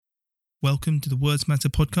Welcome to the Words Matter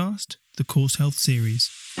podcast, the CauseHealth series.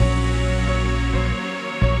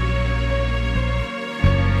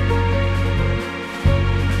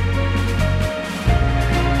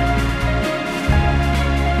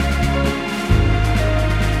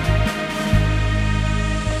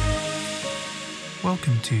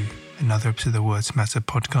 Welcome to another episode of the Words Matter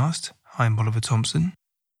podcast. I'm Oliver Thompson.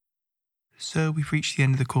 So we've reached the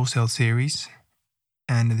end of the CauseHealth series,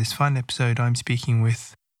 and in this final episode I'm speaking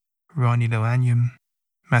with Rani, Lill, Anjum,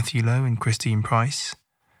 Matthew Lowe and Christine Price,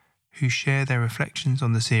 who share their reflections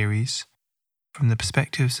on the series from the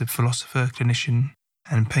perspectives of philosopher, clinician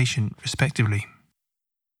and patient respectively.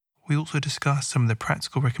 We also discuss some of the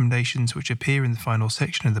practical recommendations which appear in the final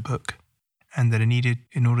section of the book and that are needed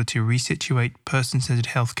in order to resituate person-centred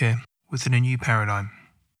healthcare within a new paradigm.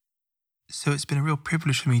 So it's been a real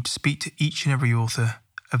privilege for me to speak to each and every author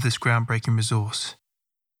of this groundbreaking resource.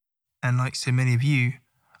 And like so many of you,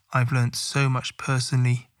 I've learnt so much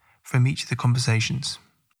personally from each of the conversations.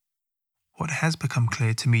 What has become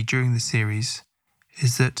clear to me during the series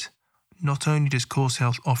is that not only does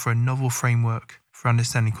CauseHealth offer a novel framework for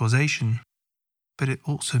understanding causation, but it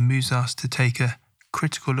also moves us to take a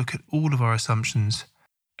critical look at all of our assumptions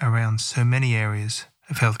around so many areas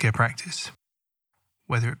of healthcare practice,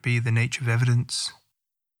 whether it be the nature of evidence,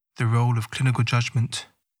 the role of clinical judgment,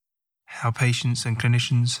 how patients and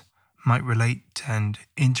clinicians might relate and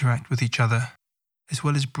interact with each other, as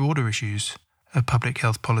well as broader issues of public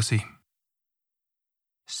health policy.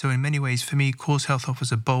 So in many ways, for me, CauseHealth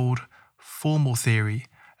offers a bold, formal theory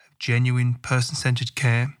of genuine person-centred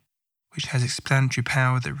care, which has explanatory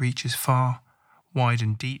power that reaches far, wide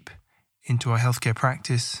and deep into our healthcare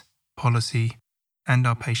practice, policy, and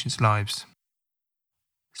our patients' lives.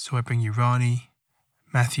 So I bring you Rani,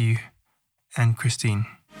 Matthew, and Christine.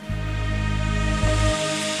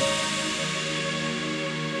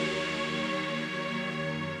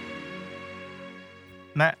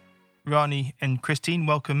 Matt, Rani and Christine,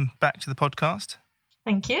 welcome back to the podcast.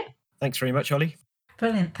 Thank you. Thanks very much, Ollie.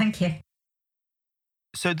 Brilliant, thank you.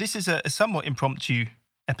 So this is a somewhat impromptu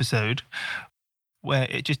episode where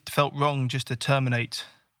it just felt wrong just to terminate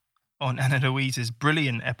on Anna Louise's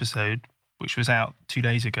brilliant episode, which was out 2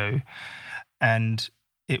 days ago. And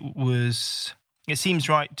it seems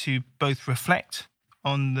right to both reflect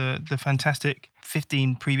on the fantastic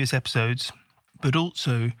 15 previous episodes, but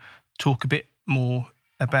also talk a bit more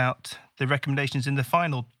about the recommendations in the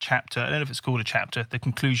final chapter. I don't know if it's called a chapter, the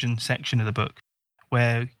conclusion section of the book,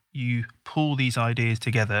 where you pull these ideas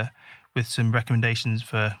together with some recommendations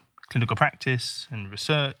for clinical practice and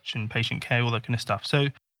research and patient care, all that kind of stuff. So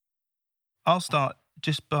I'll start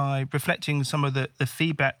just by reflecting some of the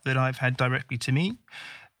feedback that I've had directly to me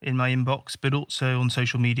in my inbox, but also on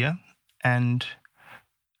social media. And,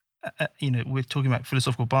 we're talking about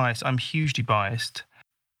philosophical bias. I'm hugely biased.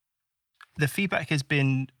 The feedback has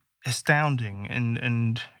been astounding,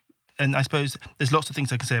 and I suppose there's lots of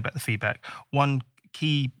things I can say about the feedback. One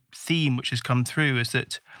key theme which has come through is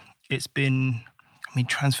that it's been,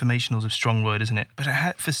 transformational is a strong word, isn't it? But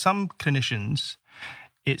for some clinicians,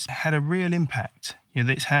 it's had a real impact.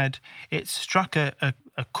 It's struck a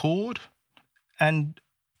chord, and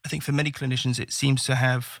I think for many clinicians, it seems to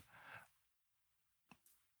have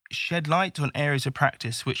shed light on areas of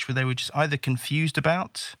practice which they were just either confused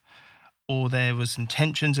about, or there was some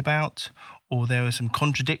tensions about, or there were some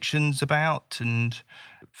contradictions about. And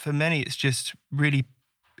for many, it's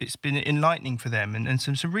been enlightening for them, and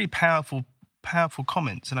some really powerful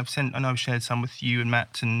comments. And I've shared some with you and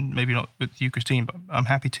Matt, and maybe not with you, Christine, but I'm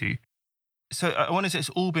happy to. So I want to say it's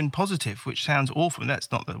all been positive, which sounds awful.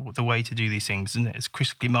 That's not the way to do these things, isn't it? As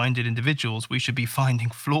critically minded individuals, we should be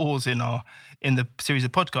finding flaws in the series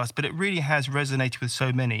of podcasts, but it really has resonated with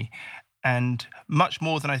so many. And much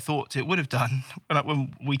more than I thought it would have done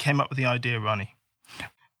when we came up with the idea, Rani.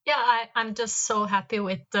 Yeah, I'm just so happy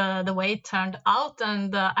with the way it turned out,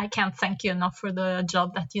 and I can't thank you enough for the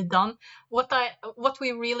job that you've done. What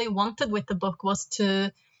we really wanted with the book was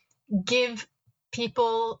to give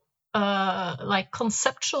people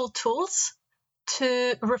conceptual tools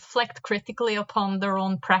to reflect critically upon their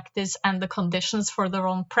own practice and the conditions for their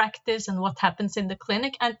own practice and what happens in the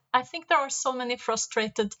clinic. And I think there are so many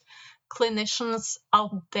frustrated clinicians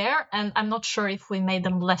out there, and I'm not sure if we made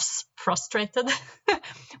them less frustrated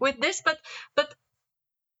with this, but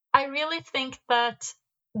I really think that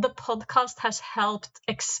the podcast has helped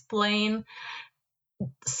explain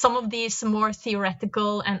some of these more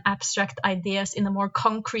theoretical and abstract ideas in a more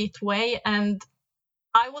concrete way. And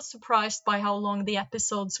I was surprised by how long the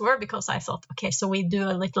episodes were, because I thought, okay, so we do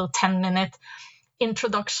a little 10-minute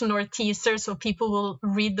introduction or teaser so people will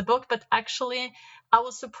read the book. But actually, I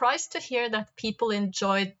was surprised to hear that people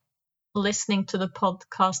enjoyed listening to the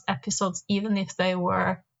podcast episodes, even if they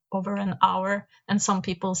were over an hour. And some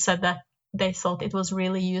people said that they thought it was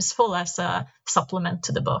really useful as a supplement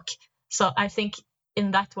to the book. So I think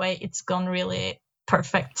in that way, it's gone really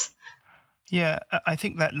perfect. Yeah, I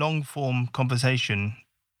think that long form conversation,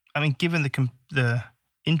 I mean, given the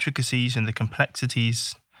intricacies and the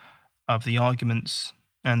complexities of the arguments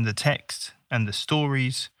and the text and the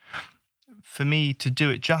stories, for me to do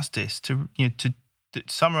it justice, to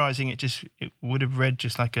summarizing it, it would have read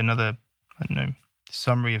just like another, I don't know,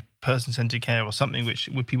 summary of person-centered care or something which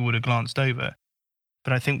people would have glanced over.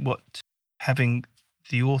 But I think having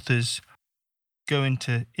the authors go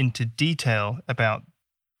into detail about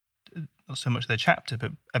not so much their chapter,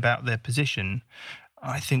 but about their position,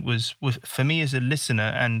 I think was for me as a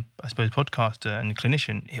listener and I suppose podcaster and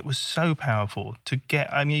clinician, it was so powerful to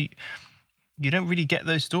get. I mean, you don't really get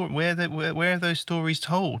those stories. Where are those stories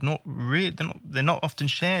told? Not really. They're not often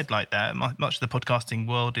shared like that. Much of the podcasting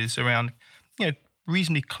world is around,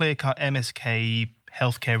 reasonably clear-cut MSK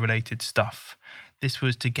healthcare-related stuff. This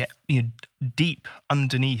was to get deep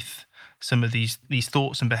underneath some of these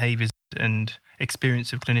thoughts and behaviours and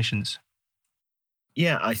experience of clinicians.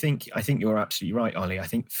 Yeah, I think you're absolutely right, Ollie. I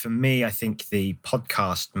think for me, the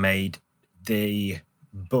podcast made the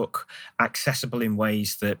book accessible in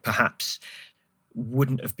ways that perhaps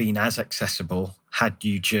wouldn't have been as accessible had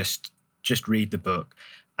you just read the book.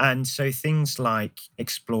 And so things like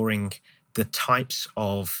exploring the types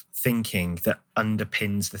of thinking that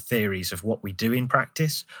underpins the theories of what we do in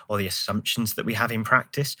practice or the assumptions that we have in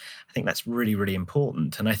practice, I think that's really, really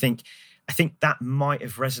important. And I think that might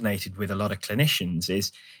have resonated with a lot of clinicians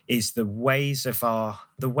is the ways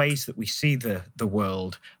that we see the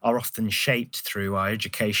world are often shaped through our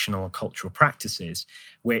educational and cultural practices,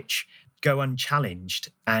 which go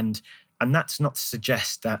unchallenged. And that's not to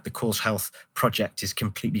suggest that the CauseHealth project is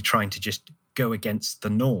completely trying to just go against the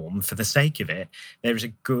norm for the sake of it. There is a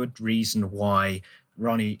good reason why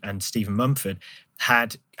Rani and Stephen Mumford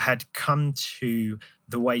had come to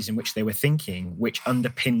the ways in which they were thinking, which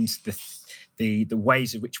underpins the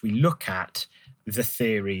ways in which we look at the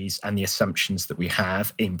theories and the assumptions that we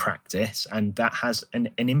have in practice, and that has an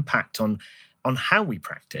impact on how we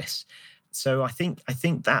practice. So I think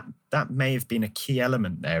that may have been a key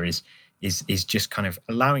element there is just kind of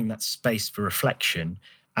allowing that space for reflection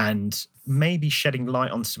and maybe shedding light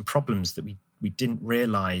on some problems that we didn't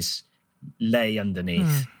realise lay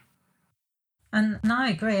underneath. And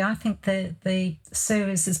I agree. I think the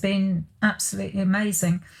series has been absolutely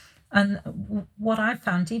amazing. And what I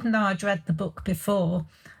found, even though I'd read the book before,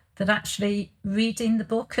 that actually reading the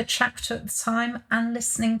book a chapter at a time and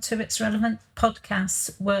listening to its relevant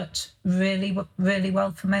podcasts worked really, really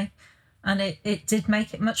well for me. And it did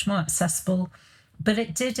make it much more accessible, but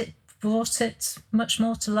it brought it much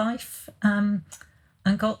more to life, and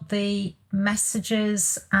got the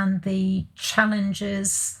messages and the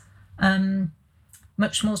challenges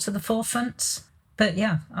much more to the forefront. But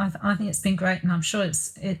yeah, I think it's been great, and I'm sure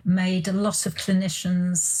it made a lot of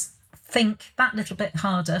clinicians think that little bit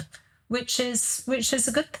harder, which is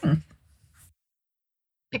a good thing.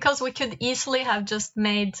 Because we could easily have just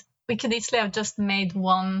made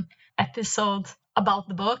one episode about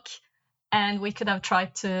the book, and we could have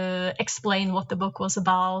tried to explain what the book was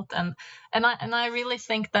about, and I really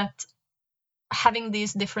think that having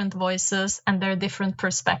these different voices and their different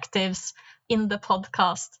perspectives in the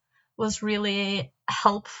podcast was really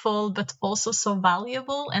helpful, but also so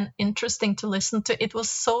valuable and interesting to listen to.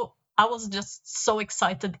 I was just so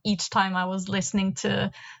excited each time I was listening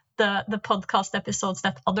to the podcast episodes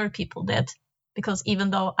that other people did, because even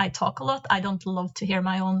though I talk a lot, I don't love to hear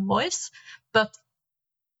my own voice. But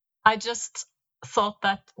I just thought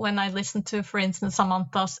that when I listened to, for instance,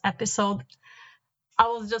 Samantha's episode, I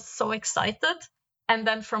was just so excited. And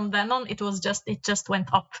then from then on, it just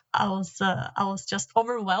went up. I was just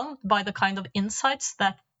overwhelmed by the kind of insights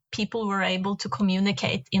that people were able to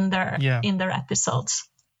communicate in their episodes.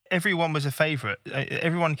 Everyone was a favorite.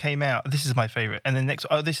 Everyone came out, this is my favorite, and then next,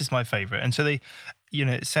 this is my favorite. And so they,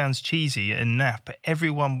 it sounds cheesy and naff, but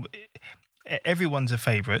everyone's a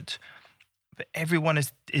favorite. But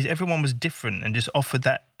everyone was different and just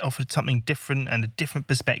offered something different and a different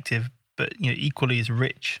perspective, but equally as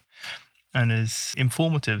rich and as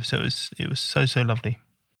informative. So it was so lovely.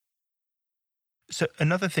 So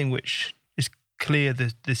another thing which is clear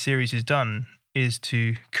that the series has done is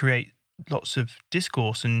to create lots of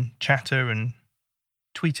discourse and chatter and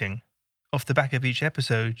tweeting. Off the back of each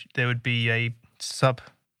episode, there would be a sub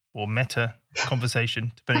or meta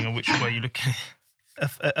conversation, depending on which way you look at it.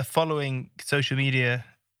 A following social media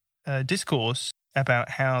discourse about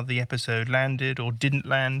how the episode landed or didn't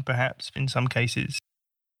land, perhaps, in some cases?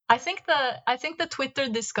 I think the Twitter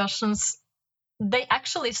discussions, they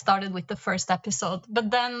actually started with the first episode,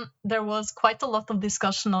 but then there was quite a lot of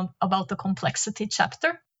discussion about the complexity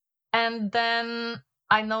chapter. And then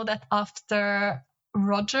I know that after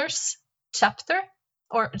Roger's chapter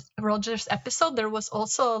or Roger's episode, there was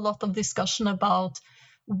also a lot of discussion about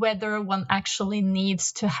whether one actually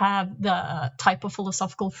needs to have the type of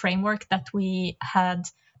philosophical framework that we had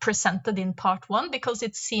presented in part 1, because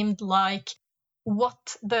it seemed like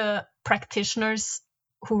what the practitioners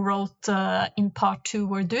who wrote in part 2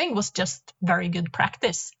 were doing was just very good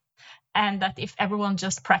practice. And that if everyone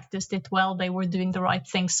just practiced it well, they were doing the right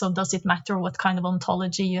thing. So does it matter what kind of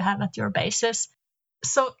ontology you have at your basis?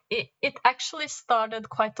 So it actually started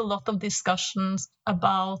quite a lot of discussions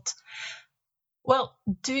about, well,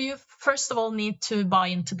 do you first of all need to buy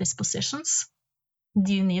into dispositions?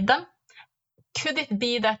 Do you need them? Could it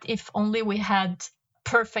be that if only we had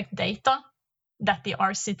perfect data, that the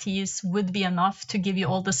RCTs would be enough to give you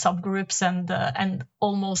all the subgroups and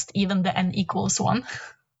almost even the n equals 1?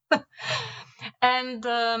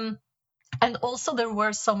 And also there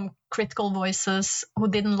were some critical voices who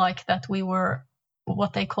didn't like that we were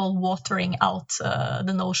what they call watering out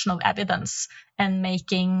the notion of evidence and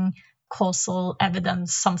making causal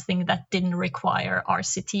evidence something that didn't require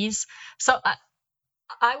RCTs. So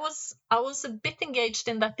I was a bit engaged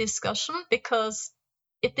in that discussion, because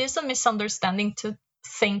it is a misunderstanding to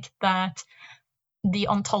think that the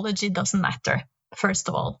ontology doesn't matter, first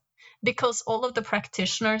of all, because all of the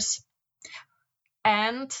practitioners,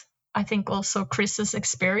 and I think also Chris's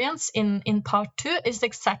experience in part 2, is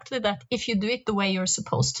exactly that if you do it the way you're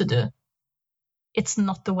supposed to do, it's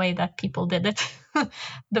not the way that people did it,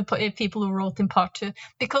 the people who wrote in part 2.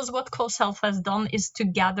 Because what CauseHealth has done is to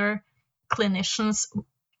gather clinicians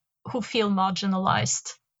who feel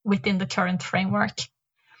marginalized within the current framework.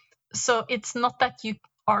 So it's not that you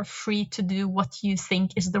are free to do what you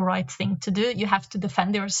think is the right thing to do. You have to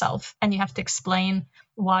defend yourself, and you have to explain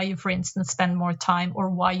why you, for instance, spend more time, or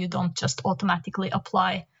why you don't just automatically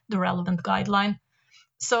apply the relevant guideline.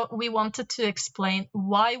 So we wanted to explain,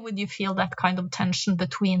 why would you feel that kind of tension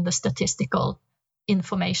between the statistical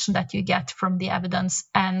information that you get from the evidence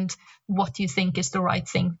and what you think is the right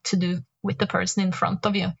thing to do with the person in front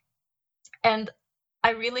of you? And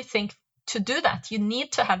I really think to do that, you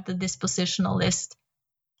need to have the dispositionalist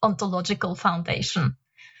ontological foundation,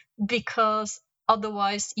 because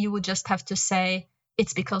otherwise you would just have to say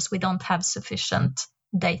it's because we don't have sufficient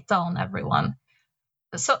data on everyone.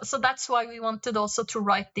 So that's why we wanted also to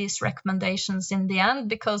write these recommendations in the end,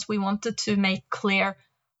 because we wanted to make clear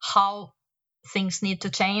how things need to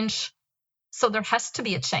change. So there has to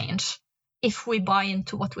be a change if we buy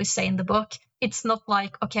into what we say in the book. It's not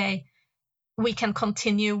like, okay, we can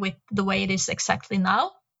continue with the way it is exactly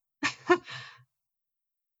now,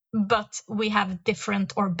 but we have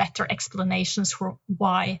different or better explanations for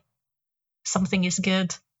why something is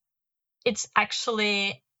good. It's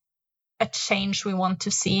actually a change we want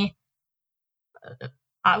to see.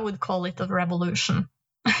 I would call it a revolution.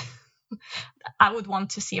 I would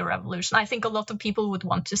want to see a revolution. I think a lot of people would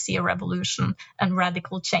want to see a revolution and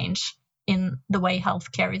radical change in the way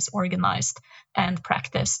healthcare is organized and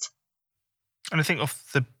practiced. And I think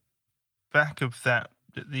off the back of that,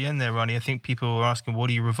 at the end there, Rani, I think people were asking, what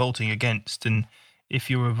are you revolting against? And if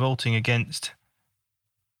you're revolting against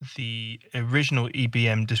the original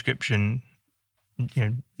EBM description,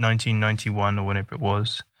 1991 or whenever it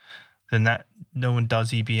was, then that no one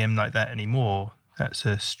does EBM like that anymore. That's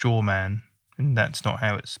a straw man, and that's not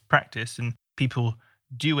how it's practiced. And people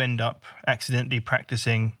do end up accidentally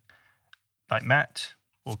practicing like Matt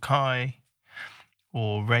or Kai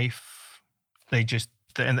or Rafe. They just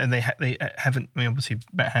and they haven't. I mean, obviously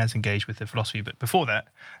Matt has engaged with the philosophy, but before that,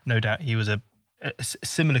 no doubt he was a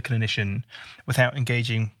similar clinician without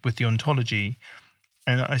engaging with the ontology.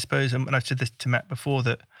 And I suppose, and I've said this to Matt before,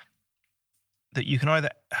 that you can either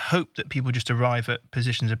hope that people just arrive at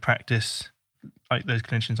positions of practice like those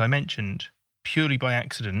clinicians I mentioned purely by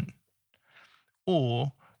accident,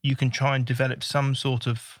 or you can try and develop some sort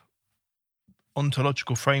of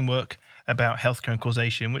ontological framework about healthcare and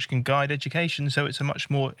causation, which can guide education. So it's a much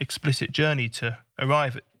more explicit journey to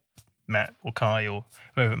arrive at Matt or Kai or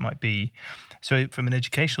whoever it might be. So from an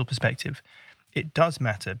educational perspective, it does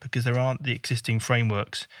matter, because there aren't the existing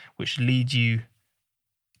frameworks which lead you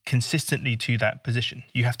consistently to that position.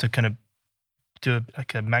 You have to kind of do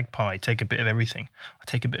like a magpie, take a bit of everything. I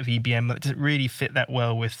take a bit of EBM that doesn't really fit that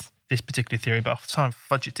well with this particular theory, but I'll try and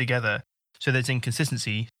fudge it together. So there's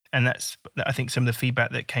inconsistency. And that's, I think, some of the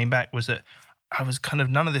feedback that came back was that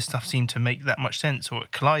none of this stuff seemed to make that much sense, or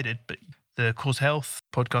it collided. But the CauseHealth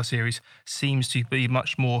podcast series seems to be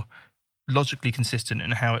much more logically consistent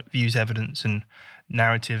in how it views evidence and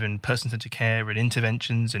narrative and person-centered care and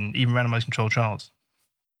interventions and even randomized controlled trials.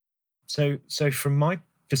 So from my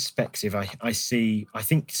perspective, I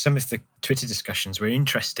think some of the Twitter discussions were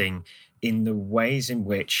interesting in the ways in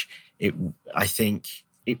which I think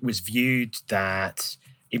it was viewed that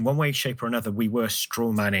in one way, shape or another, we were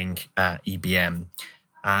straw manning EBM.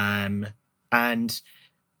 And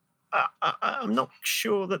I'm not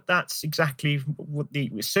sure that that's exactly what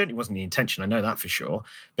it certainly wasn't the intention. I know that for sure.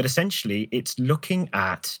 But essentially, it's looking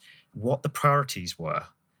at what the priorities were.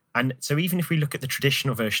 And so even if we look at the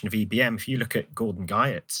traditional version of EBM, if you look at Gordon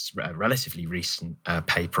Guyot's relatively recent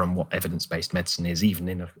paper on what evidence-based medicine is, even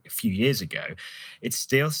in a few years ago, he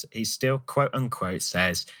still quote unquote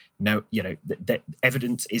says, no, that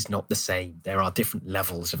evidence is not the same. There are different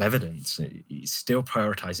levels of evidence. It still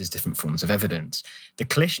prioritizes different forms of evidence. The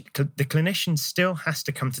clinician still has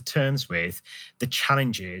to come to terms with the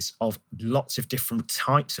challenges of lots of different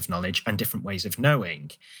types of knowledge and different ways of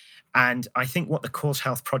knowing. And I think what the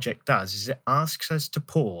CauseHealth project does is it asks us to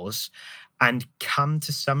pause and come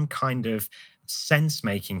to some kind of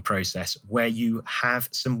sense-making process where you have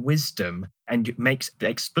some wisdom and it makes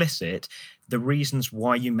explicit the reasons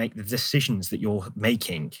why you make the decisions that you're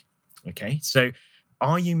making. Okay, so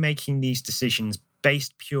are you making these decisions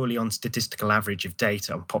based purely on statistical average of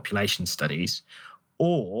data on population studies,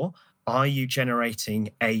 or are you generating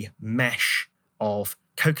a mesh of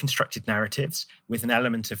co-constructed narratives with an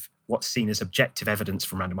element of what's seen as objective evidence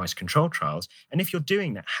from randomized controlled trials? And if you're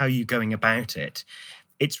doing that, how are you going about it?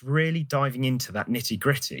 It's really diving into that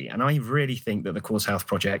nitty-gritty. And I really think that the CauseHealth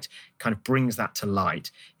project kind of brings that to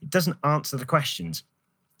light. It doesn't answer the questions,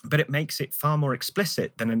 but it makes it far more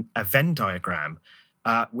explicit than a Venn diagram,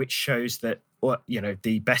 which shows that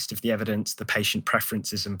the best of the evidence, the patient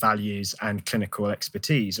preferences and values and clinical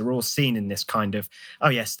expertise are all seen in this kind of, oh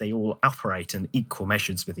yes, they all operate in equal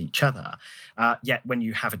measures with each other. Yet when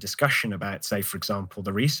you have a discussion about, say, for example,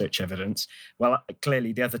 the research evidence, well,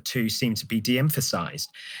 clearly the other two seem to be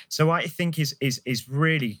de-emphasized. So I think is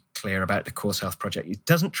really clear about the CauseHealth project. It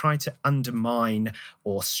doesn't try to undermine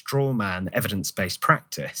or strawman evidence-based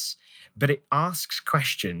practice, but it asks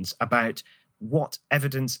questions about what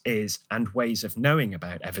evidence is and ways of knowing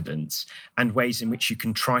about evidence and ways in which you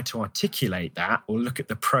can try to articulate that or look at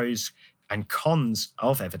the pros and cons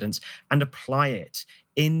of evidence and apply it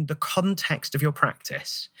in the context of your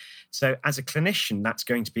practice. So as a clinician, that's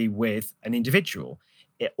going to be with an individual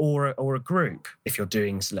or a group if you're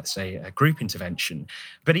doing, let's say, a group intervention.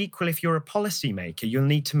 But equally, if you're a policymaker, you'll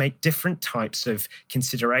need to make different types of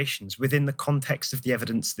considerations within the context of the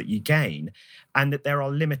evidence that you gain, and that there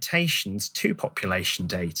are limitations to population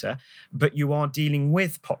data, but you are dealing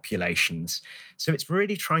with populations. So it's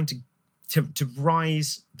really trying to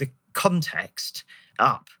rise the context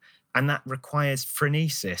up. And that requires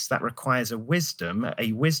phronesis, that requires a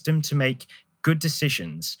wisdom to make good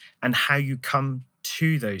decisions and how you come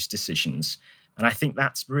to those decisions. And I think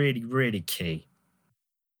that's really, really key.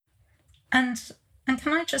 And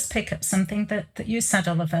can I just pick up something that you said,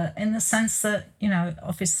 Oliver, in the sense that,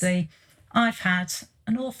 obviously I've had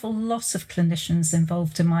an awful lot of clinicians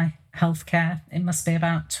involved in my healthcare. It must be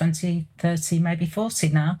about 20, 30, maybe 40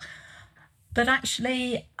 now. But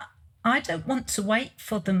actually, I don't want to wait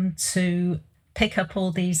for them to pick up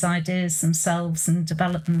all these ideas themselves and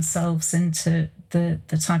develop themselves into the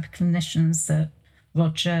type of clinicians that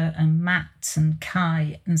Roger and Matt and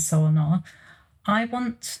Kai and so on are. I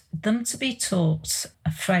want them to be taught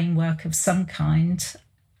a framework of some kind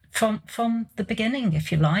from the beginning, if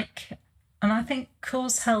you like. And I think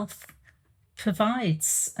CauseHealth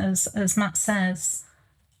provides, as Matt says,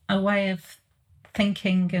 a way of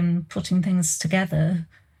thinking and putting things together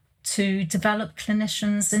to develop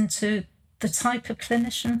clinicians into the type of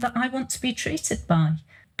clinician that I want to be treated by,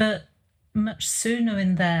 but much sooner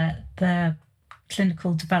in their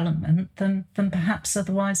clinical development than perhaps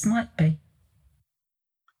otherwise might be.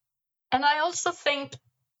 And I also think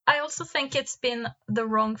it's been the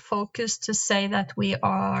wrong focus to say that we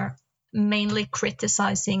are mainly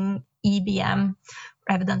criticizing EBM,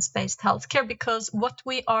 evidence-based healthcare, because what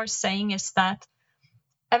we are saying is that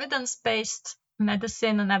evidence-based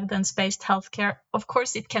medicine and evidence-based healthcare, of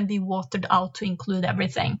course, it can be watered out to include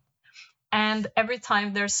everything. And every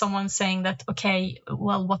time there's someone saying that, okay,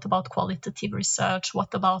 well, what about qualitative research?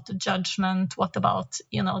 What about judgment? What about,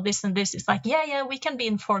 this and this? It's like, yeah, we can be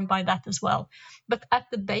informed by that as well. But at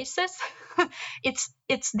the basis,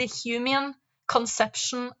 it's the human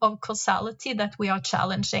conception of causality that we are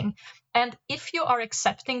challenging. And if you are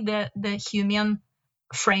accepting the Humean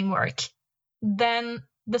framework, then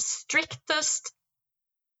the strictest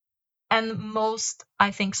and most,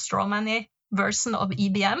 I think, strawman-y version of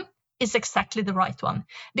EBM is exactly the right one.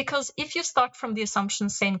 Because if you start from the assumption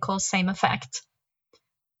same cause, same effect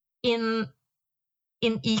in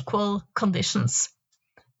equal conditions,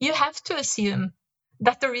 you have to assume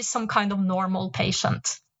that there is some kind of normal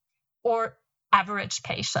patient or average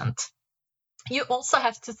patient. You also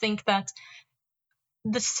have to think that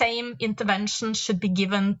the same intervention should be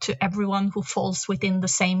given to everyone who falls within the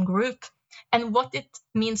same group. And what it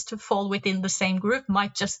means to fall within the same group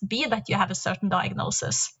might just be that you have a certain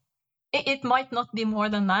diagnosis. It might not be more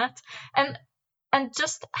than that. And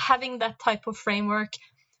just having that type of framework,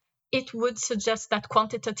 it would suggest that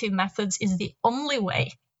quantitative methods is the only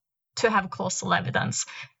way to have causal evidence.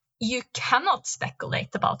 You cannot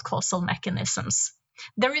speculate about causal mechanisms.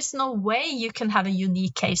 There is no way you can have a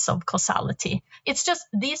unique case of causality. It's just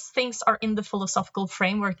these things are in the philosophical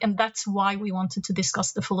framework, and that's why we wanted to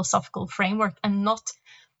discuss the philosophical framework and not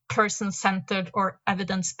person-centered or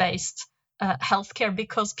evidence-based healthcare,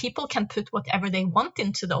 because people can put whatever they want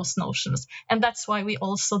into those notions. And that's why we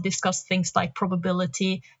also discuss things like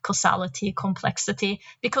probability, causality, complexity,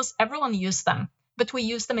 because everyone uses them. But we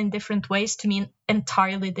use them in different ways to mean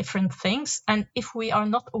entirely different things. And if we are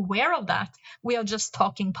not aware of that, we are just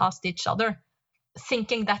talking past each other,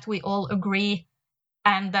 thinking that we all agree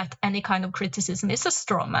and that any kind of criticism is a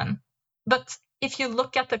straw man. But if you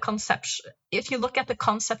look at the concepts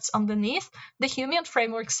underneath, the Humean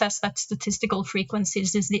framework says that statistical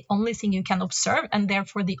frequencies is the only thing you can observe and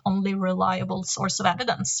therefore the only reliable source of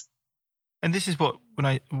evidence. And this is what,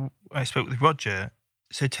 when I spoke with Roger,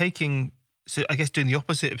 so I guess doing the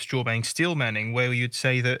opposite of straw manning, steel manning, where you'd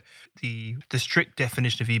say that the strict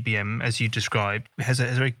definition of EBM, as you described, has a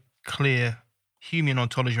very clear Humean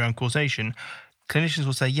ontology around causation. Clinicians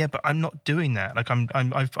will say, yeah, but I'm not doing that. Like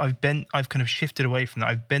I've kind of shifted away from that.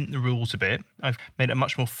 I've bent the rules a bit. I've made a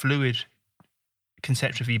much more fluid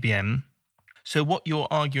conception of EBM. So what you're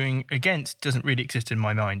arguing against doesn't really exist in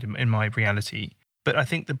my mind, in my reality. But I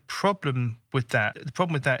think the problem with that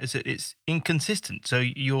is that it's inconsistent. So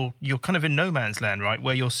you're kind of in no man's land, right?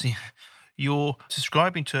 Where you're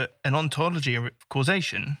subscribing to an ontology of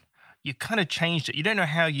causation. You kind of changed it. You don't know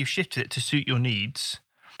how you shifted it to suit your needs.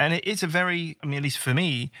 And it is at least for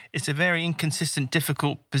me, it's a very inconsistent,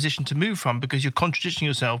 difficult position to move from, because you're contradicting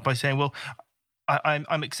yourself by saying, well,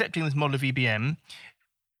 I'm accepting this model of EBM.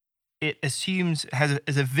 It assumes, has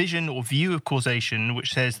a vision or view of causation,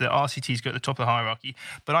 which says that RCTs go at the top of the hierarchy,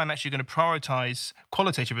 but I'm actually going to prioritize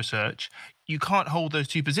qualitative research. You can't hold those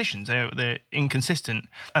two positions. They're inconsistent.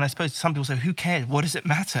 And I suppose some people say, who cares? What does it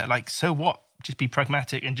matter? Like, so what? Just be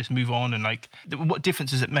pragmatic and just move on. And like, what difference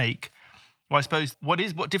does it make? Well, I suppose what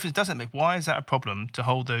difference does it make? Why is that a problem to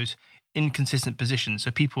hold those inconsistent positions? So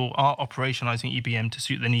people are operationalizing EBM to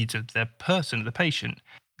suit the needs of their person, the patient.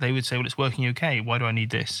 They would say, well, it's working okay. Why do I need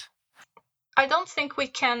this? I don't think we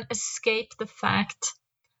can escape the fact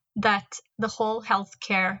that the whole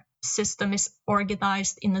healthcare system is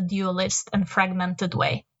organized in a dualist and fragmented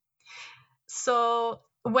way. So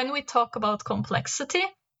when we talk about complexity,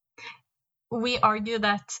 we argue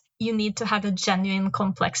that you need to have a genuine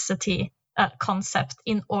complexity concept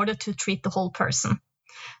in order to treat the whole person.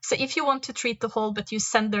 So if you want to treat the whole, but you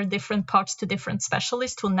send their different parts to different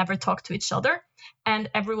specialists who never talk to each other, and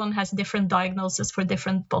everyone has different diagnoses for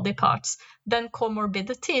different body parts, then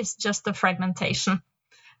comorbidity is just a fragmentation.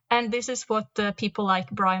 And this is what people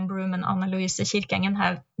like Brian Broom and Anne-Louise Kirkengen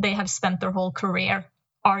have spent their whole career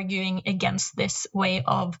arguing against this way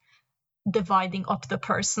of dividing up the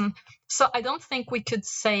person. So I don't think we could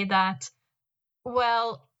say that,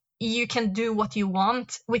 well, you can do what you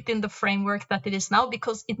want within the framework that it is now,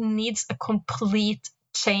 because it needs a complete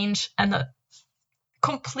change and a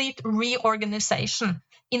complete reorganization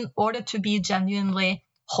in order to be genuinely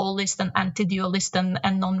holist and anti-dualist and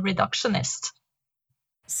non-reductionist.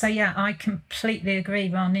 So yeah, I completely agree,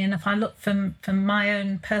 Rani. And if I look from my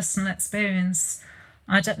own personal experience,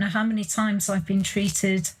 I don't know how many times I've been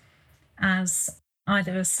treated as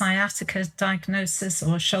either a sciatica diagnosis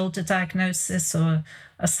or a shoulder diagnosis or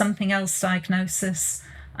a something else diagnosis.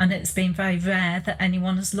 And it's been very rare that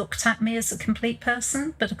anyone has looked at me as a complete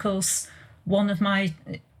person. But of course, one of my,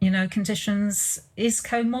 conditions is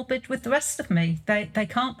comorbid with the rest of me. They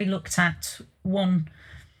can't be looked at one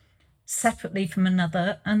separately from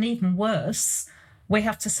another. And even worse, we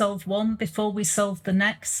have to solve one before we solve the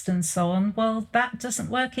next and so on. Well, that doesn't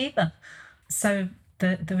work either. So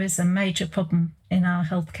there is a major problem in our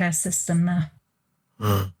healthcare system there.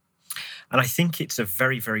 And I think it's a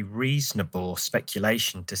very, very reasonable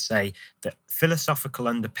speculation to say that philosophical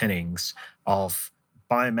underpinnings of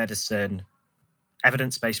biomedicine,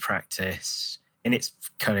 evidence-based practice, in its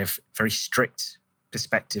kind of very strict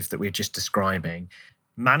perspective that we're just describing,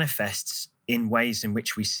 manifests in ways in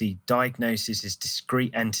which we see diagnoses as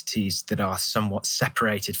discrete entities that are somewhat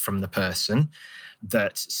separated from the person,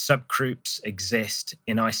 that subgroups exist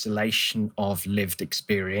in isolation of lived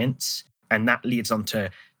experience, and that leads on to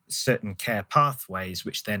certain care pathways,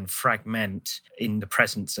 which then fragment in the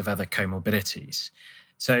presence of other comorbidities.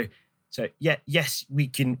 So yeah, yes,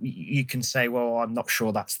 you can say, well, I'm not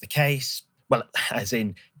sure that's the case. Well, as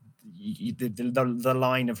in the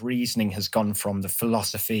line of reasoning has gone from the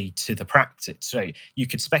philosophy to the practice. So you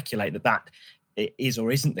could speculate that it is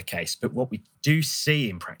or isn't the case. But what we do see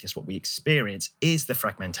in practice, what we experience, is the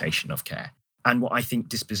fragmentation of care. And what I think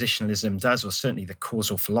dispositionalism does, or certainly the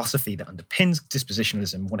causal philosophy that underpins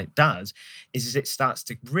dispositionalism, what it does is it starts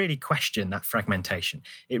to really question that fragmentation.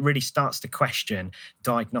 It really starts to question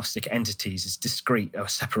diagnostic entities as discrete or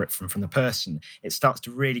separate from the person. It starts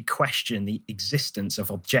to really question the existence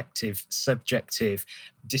of objective, subjective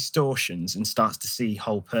distortions and starts to see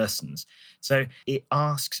whole persons. So it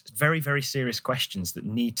asks very, very serious questions that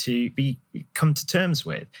need to be come to terms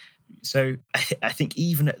with. So I think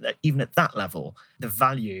even at that level, the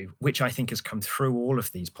value, which I think has come through all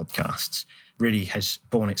of these podcasts, really has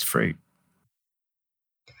borne its fruit.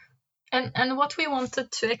 And what we wanted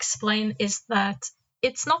to explain is that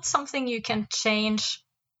it's not something you can change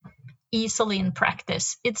easily in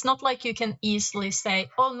practice. It's not like you can easily say,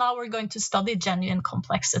 oh, now we're going to study genuine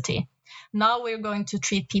complexity. Now we're going to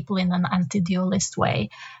treat people in an anti-dualist way.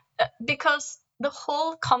 Because the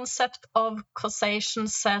whole concept of causation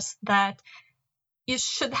says that you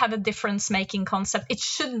should have a difference-making concept. It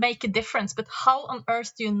should make a difference, but how on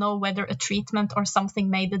earth do you know whether a treatment or something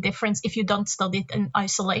made a difference if you don't study it in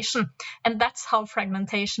isolation? And that's how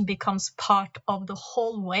fragmentation becomes part of the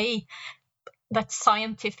whole way that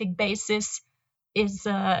scientific basis is,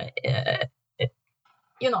 the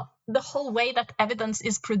whole way that evidence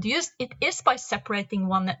is produced. It is by separating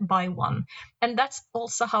one by one. And that's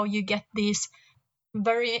also how you get these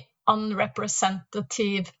very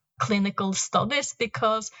unrepresentative clinical studies,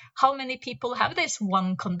 because how many people have this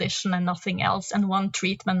one condition and nothing else, and one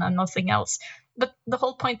treatment and nothing else? But the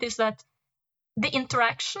whole point is that the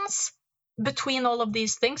interactions between all of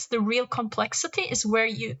these things, the real complexity is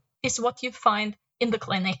what you find in the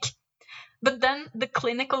clinic. But then the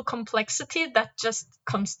clinical complexity, that just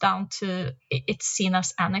comes down to it's seen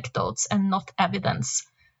as anecdotes and not evidence.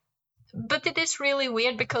 But it is really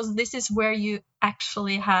weird, because this is where you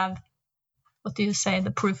actually have, what do you say,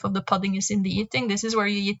 the proof of the pudding is in the eating. This is where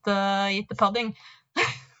you eat the pudding.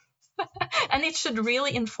 And it should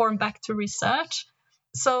really inform back to research.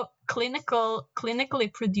 So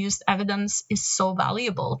clinically produced evidence is so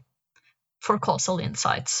valuable for causal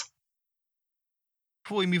insights.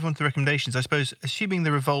 Before we move on to the recommendations, I suppose, assuming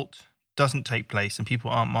the revolt doesn't take place and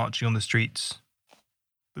people aren't marching on the streets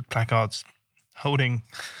with placards holding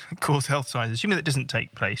CauseHealth signs, assuming that doesn't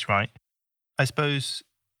take place, right? I suppose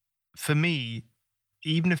for me,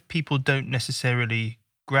 even if people don't necessarily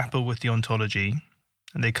grapple with the ontology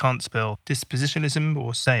and they can't spell dispositionalism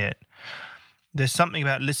or say it, there's something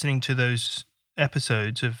about listening to those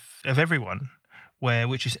episodes of everyone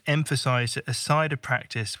which is emphasized a side of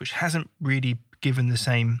practice which hasn't really given the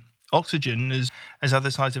same oxygen as other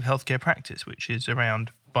sides of healthcare practice, which is around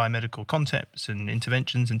biomedical concepts and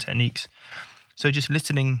interventions and techniques. So just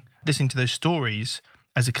listening to those stories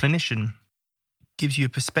as a clinician gives you a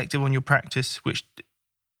perspective on your practice, which,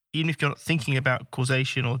 even if you're not thinking about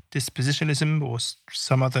causation or dispositionalism or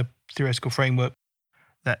some other theoretical framework,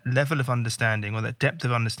 that level of understanding or that depth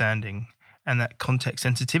of understanding and that context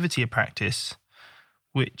sensitivity of practice,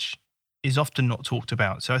 which is often not talked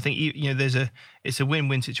about. So I think it's a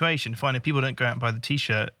win-win situation. Fine, if people don't go out and buy the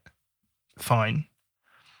T-shirt, fine,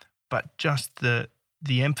 but just the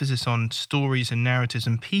emphasis on stories and narratives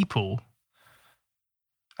and people,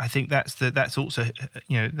 I think that's also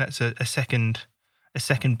that's a second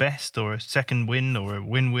best, or a second win, or a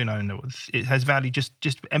win-win. I don't know. It has value just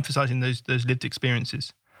emphasizing those lived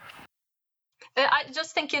experiences. I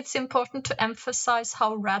just think it's important to emphasize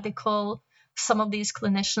how radical some of these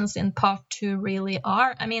clinicians in part 2 really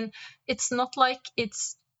are. I mean, it's not like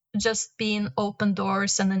it's just been open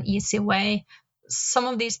doors and an easy way. Some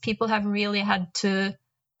of these people have really had to,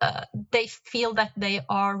 they feel that they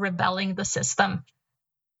are rebelling the system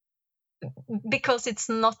because it's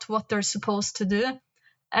not what they're supposed to do.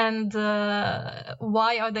 And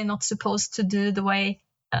why are they not supposed to do the way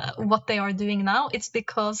what they are doing now? It's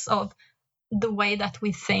because of the way that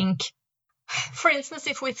we think For instance,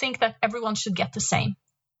 if we think that everyone should get the same,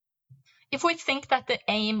 if we think that the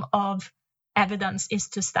aim of evidence is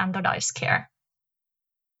to standardize care,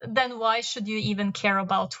 then why should you even care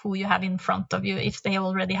about who you have in front of you if they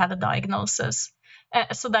already have a diagnosis?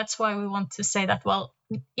 So that's why we want to say that, well,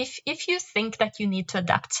 if you think that you need to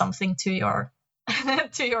adapt something to your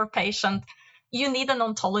to your patient, you need an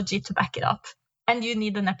ontology to back it up, and you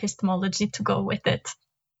need an epistemology to go with it.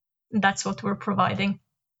 That's what we're providing.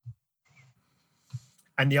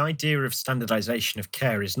 And the idea of standardization of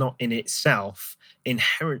care is not in itself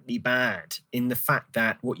inherently bad, in the fact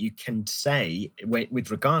that what you can say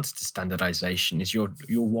with regards to standardization is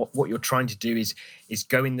what you're trying to do is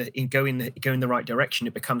go in the right direction.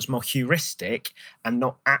 It becomes more heuristic and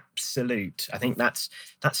not absolute. I think that's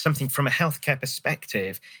something from a healthcare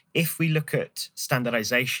perspective. If we look at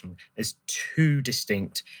standardization as too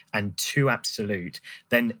distinct and too absolute,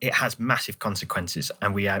 then it has massive consequences,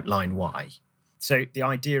 and we outline why. So the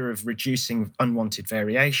idea of reducing unwanted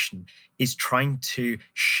variation is trying to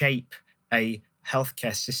shape a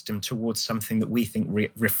healthcare system towards something that we think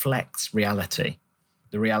reflects reality,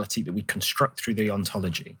 the reality that we construct through the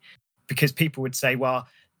ontology. Because people would say, well,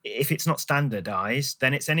 if it's not standardized,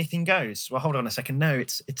 then it's anything goes. Well, hold on a second. No,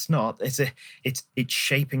 it's not. It's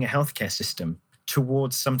shaping a healthcare system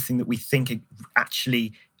towards something that we think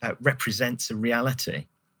actually represents a reality.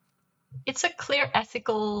 It's a clear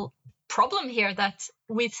ethical problem here that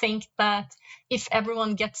we think that if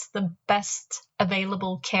everyone gets the best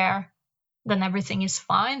available care, then everything is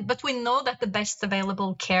fine. But we know that the best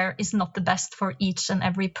available care is not the best for each and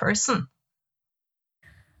every person.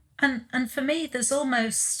 And for me, there's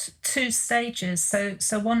almost two stages.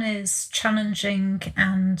 So one is challenging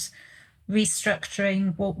and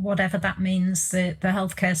restructuring whatever that means, the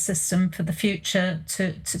healthcare system for the future,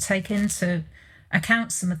 to take into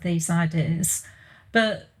account some of these ideas.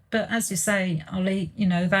 But as you say, Ollie,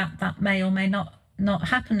 that may or may not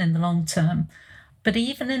happen in the long term. But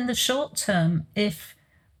even in the short term, if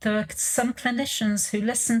there are some clinicians who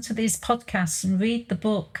listen to these podcasts and read the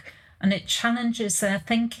book, and it challenges their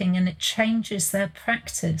thinking and it changes their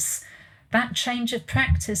practice, that change of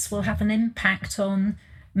practice will have an impact on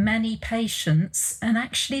many patients. And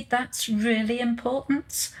actually, that's really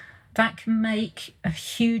important. That can make a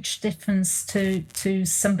huge difference to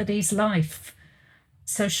somebody's life.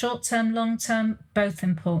 So short-term, long-term, both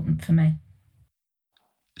important for me.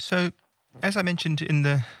 So, as I mentioned in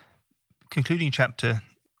the concluding chapter,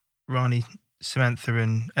 Rani, Samantha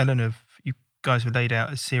and Eleanor, you guys have laid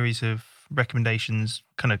out a series of recommendations,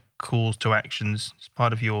 kind of calls to actions as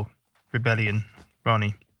part of your rebellion,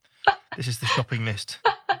 Rani. This is the shopping list.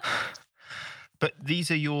 But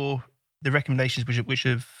these are the recommendations which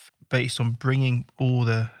are based on bringing all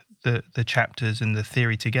the chapters and the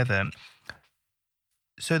theory together.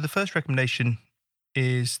 So the first recommendation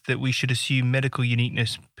is that we should assume medical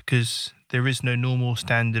uniqueness because there is no normal,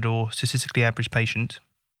 standard or statistically average patient.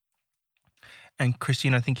 And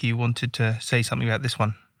Christine, I think you wanted to say something about this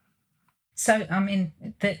one. So, I mean,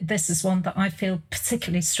 this is one that I feel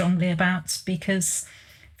particularly strongly about because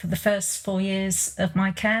for the first 4 years of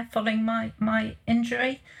my care following my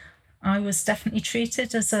injury, I was definitely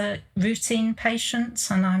treated as a routine patient.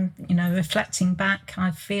 And I'm, reflecting back,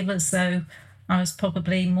 I feel as though I was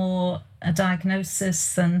probably more a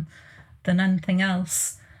diagnosis than anything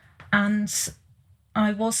else. And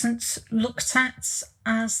I wasn't looked at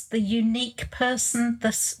as the unique person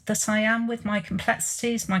that I am, with my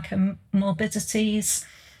complexities, my comorbidities,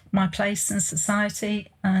 my place in society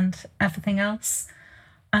and everything else.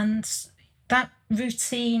 And that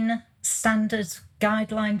routine, standard,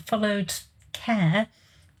 guideline followed care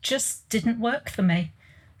just didn't work for me.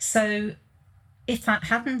 So if that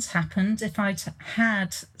hadn't happened, if I'd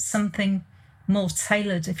had something more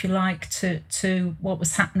tailored, if you like, to what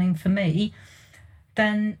was happening for me,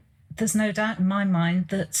 then there's no doubt in my mind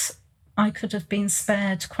that I could have been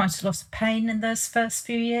spared quite a lot of pain in those first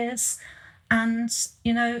few years. And,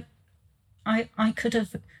 I could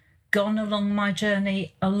have gone along my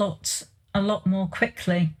journey a lot more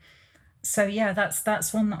quickly. So, yeah,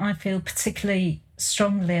 that's one that I feel particularly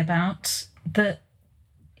strongly about, that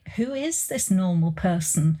who is this normal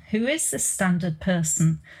person? Who is this standard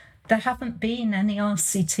person? There haven't been any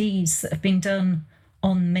RCTs that have been done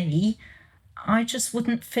on me. I just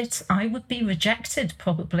wouldn't fit. I would be rejected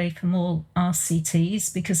probably from all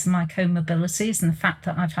RCTs because of my comorbidities and the fact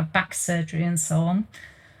that I've had back surgery and so on.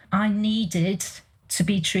 I needed to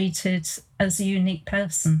be treated as a unique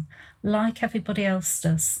person, like everybody else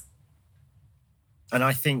does. And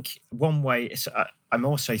I think one way, I'm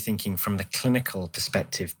also thinking from the clinical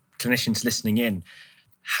perspective, clinicians listening in,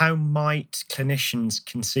 how might clinicians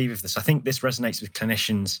conceive of this? I think this resonates with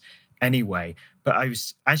clinicians anyway, but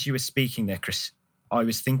as you were speaking there, Chris, I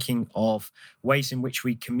was thinking of ways in which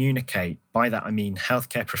we communicate. By that, I mean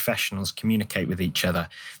healthcare professionals communicate with each other.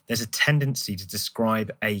 There's a tendency to describe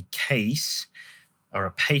a case or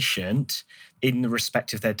a patient in the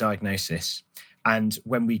respect of their diagnosis. And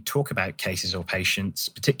when we talk about cases or patients,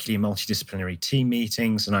 particularly in multidisciplinary team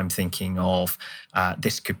meetings, and I'm thinking of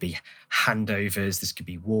this could be handovers, this could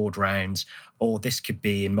be ward rounds, or this could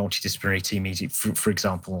be in multidisciplinary team meetings, for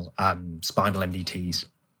example, spinal MDTs,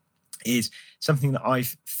 is something that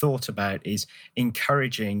I've thought about is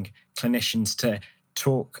encouraging clinicians to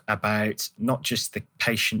talk about not just the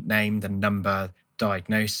patient name, the number,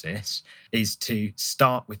 diagnosis, is to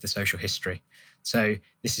start with the social history. So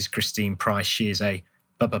this is Christine Price. She is a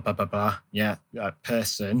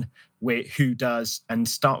person who does, and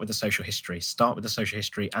start with the social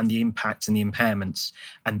history and the impacts and the impairments,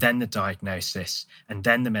 and then the diagnosis, and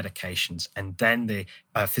then the medications, and then the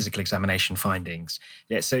physical examination findings.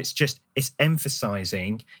 Yeah, so it's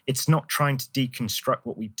emphasizing, it's not trying to deconstruct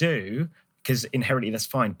what we do, because inherently that's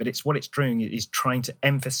fine, but what it's doing is trying to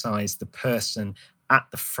emphasize the person at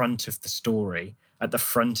the front of the story, at the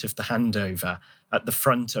front of the handover, at the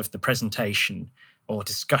front of the presentation or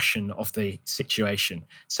discussion of the situation.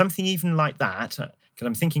 Something even like that, because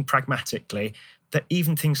I'm thinking pragmatically, that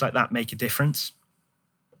even things like that make a difference.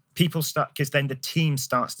 People start, because then the team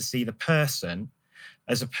starts to see the person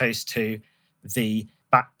as opposed to the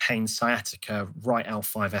back pain, sciatica, right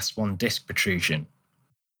L5S1 disc protrusion.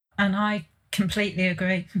 And I completely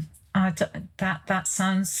agree. That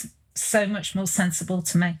sounds so much more sensible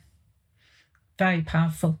to me. Very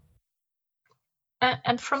powerful.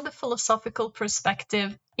 And from the philosophical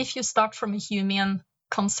perspective, if you start from a Humean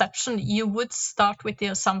conception, you would start with the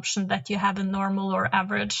assumption that you have a normal or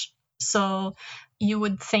average. So you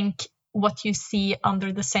would think what you see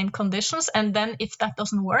under the same conditions. And then if that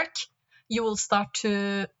doesn't work, you will start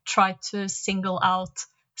to try to single out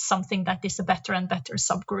something that is a better and better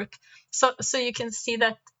subgroup. So you can see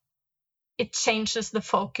that it changes the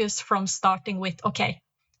focus from starting with, okay,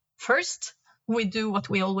 first we do what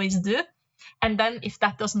we always do. And then if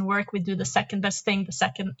that doesn't work, we do the second best thing,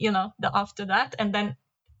 the after that. And then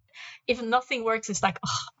if nothing works, it's like,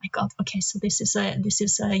 oh my God, okay, so this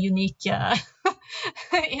is a unique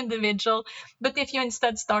individual. But if you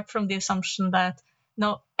instead start from the assumption that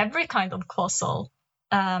no, every kind of causal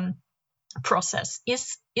process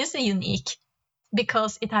is a unique,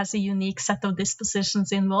 because it has a unique set of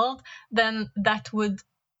dispositions involved, then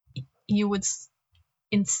you would,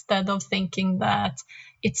 instead of thinking that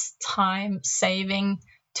it's time saving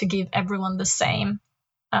to give everyone the same,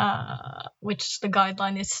 which the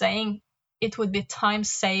guideline is saying, it would be time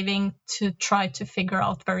saving to try to figure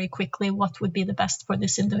out very quickly what would be the best for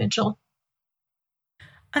this individual.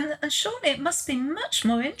 And surely it must be much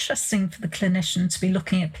more interesting for the clinician to be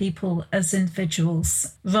looking at people as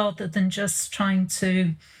individuals rather than just trying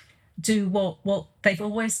to do what they've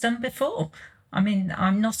always done before. I mean,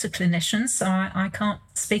 I'm not a clinician, so I can't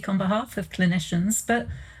speak on behalf of clinicians, but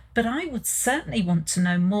I would certainly want to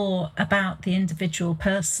know more about the individual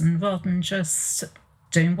person rather than just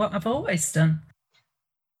doing what I've always done.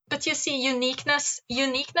 But you see, uniqueness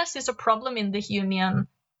is a problem in the Humean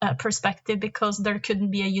perspective, because there couldn't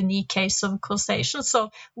be a unique case of causation.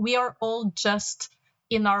 So we are all just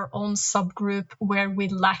in our own subgroup where we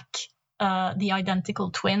lack the identical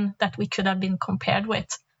twin that we could have been compared with.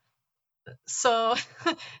 So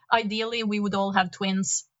ideally, we would all have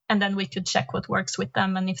twins, and then we could check what works with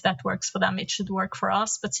them. And if that works for them, it should work for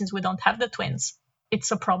us. But since we don't have the twins,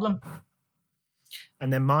 it's a problem.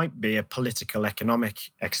 And there might be a political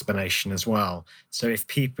economic explanation as well. So if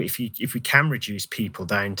we can reduce people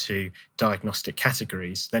down to diagnostic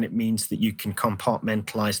categories, then it means that you can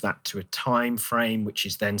compartmentalize that to a time frame, which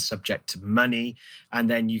is then subject to money. And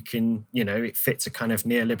then you can, it fits a kind of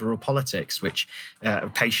neoliberal politics, which a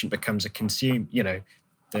patient becomes a consumer,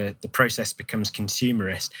 the process becomes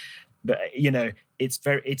consumerist. But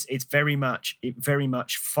it very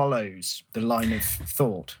much follows the line of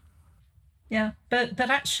thought. Yeah, but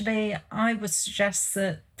actually, I would suggest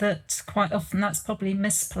that quite often that's probably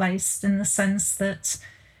misplaced, in the sense that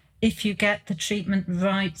if you get the treatment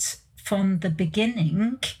right from the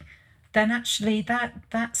beginning, then actually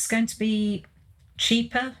that's going to be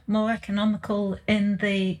cheaper, more economical in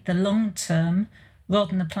the long term,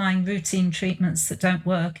 rather than applying routine treatments that don't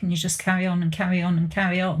work and you just carry on and carry on and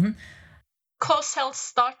carry on. CauseHealth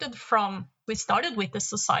started with the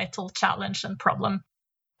societal challenge and problem.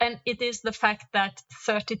 And it is the fact that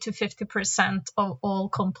 30 to 50% of all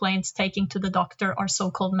complaints taken to the doctor are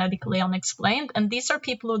so-called medically unexplained. And these are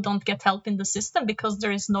people who don't get help in the system because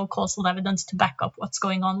there is no causal evidence to back up what's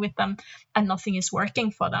going on with them, and nothing is working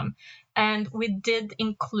for them. And we did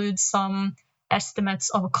include some estimates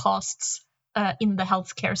of costs in the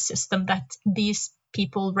healthcare system that these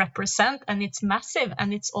people represent, and it's massive,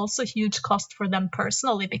 and it's also huge cost for them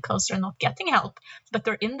personally because they're not getting help, but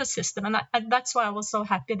they're in the system. And that's why I was so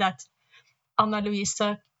happy that Anna Louise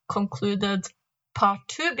concluded part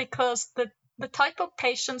 2, because the type of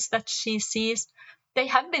patients that she sees, they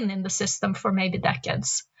have been in the system for maybe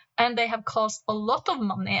decades, and they have cost a lot of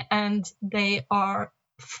money, and they are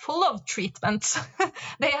full of treatments.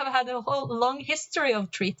 They have had a whole long history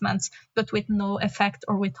of treatments, but with no effect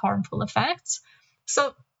or with harmful effects.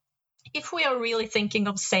 So if we are really thinking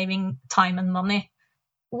of saving time and money,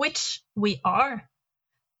 which we are,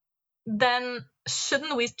 then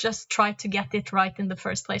shouldn't we just try to get it right in the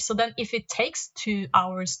first place? So then if it takes 2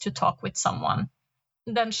 hours to talk with someone,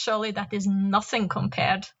 then surely that is nothing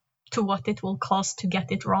compared to what it will cost to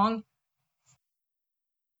get it wrong.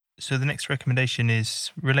 So the next recommendation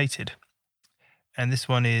is related. And this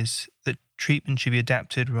one is that treatment should be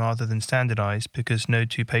adapted rather than standardized because no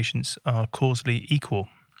 2 patients are causally equal.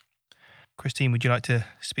 Christine, would you like to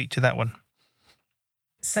speak to that one?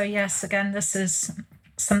 So yes, again, this is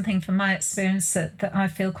something from my experience that I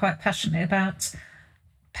feel quite passionate about.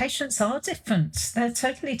 Patients are different. They're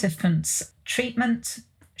totally different. Treatment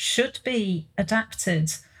should be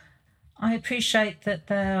adapted. I appreciate that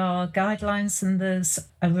there are guidelines and there's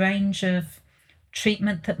a range of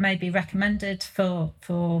treatment that may be recommended for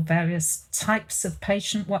various types of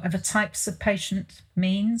patient, whatever types of patient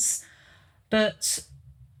means. But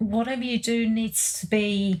whatever you do needs to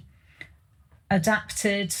be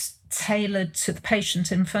adapted, tailored to the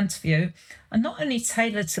patient in front of you. And not only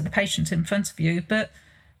tailored to the patient in front of you, but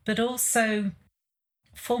also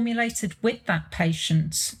formulated with that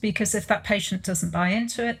patient, because if that patient doesn't buy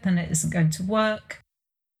into it, then it isn't going to work.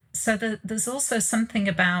 So there's also something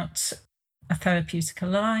about a therapeutic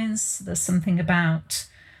alliance. There's something about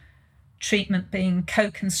treatment being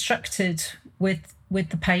co-constructed with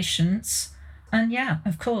the patients. And yeah,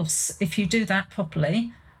 of course, if you do that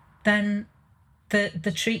properly, then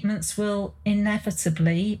the treatments will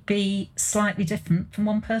inevitably be slightly different from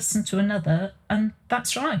one person to another. And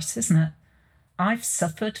that's right, isn't it? I've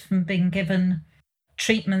suffered from being given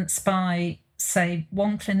treatments by, say,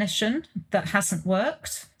 one clinician that hasn't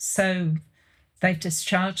worked. So they've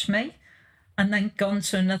discharged me and then gone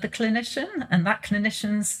to another clinician, and that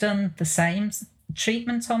clinician's done the same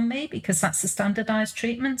treatment on me because that's a standardized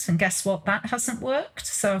treatment. And guess what? That hasn't worked.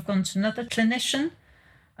 So I've gone to another clinician.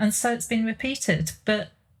 And so it's been repeated.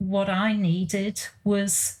 But what I needed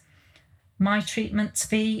was my treatment to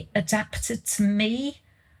be adapted to me,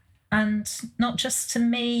 and not just to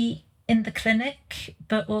me in the clinic,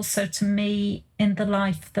 but also to me in the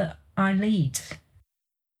life that I lead.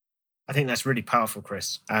 I think that's really powerful,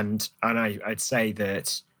 Chris. And I'd say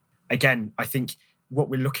that, again, I think what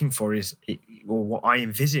we're looking for is, or what I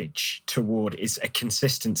envisage toward, is a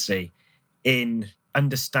consistency in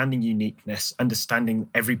understanding uniqueness, understanding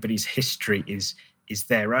everybody's history is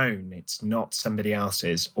their own. It's not somebody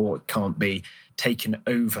else's, or it can't be taken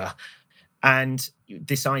over. And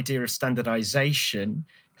this idea of standardization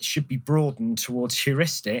should be broadened towards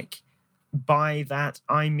heuristic. By that,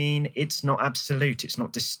 I mean it's not absolute, it's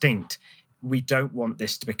not distinct. We don't want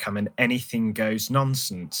this to become an anything goes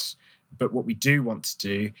nonsense. But what we do want to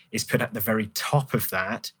do is put at the very top of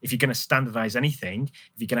that, if you're going to standardize anything,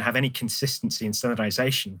 if you're going to have any consistency in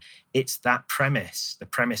standardization, it's that premise, the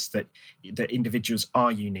premise that individuals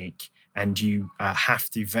are unique and you have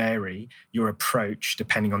to vary your approach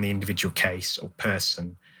depending on the individual case or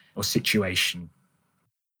person or situation.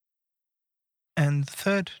 And the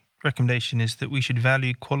third recommendation is that we should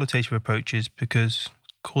value qualitative approaches because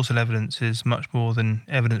causal evidence is much more than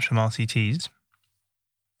evidence from RCTs.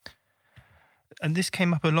 And this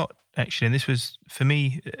came up a lot, actually, and this was, for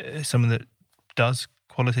me, someone that does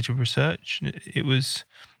qualitative research. It was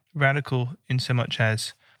radical in so much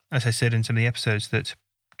as I said in some of the episodes, that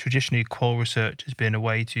traditionally qual research has been a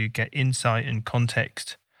way to get insight and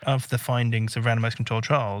context of the findings of randomized controlled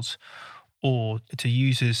trials, or to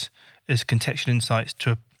use as contextual insights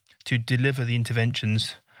to deliver the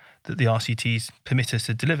interventions that the RCTs permit us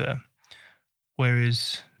to deliver.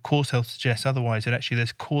 Whereas CauseHealth suggests otherwise, that actually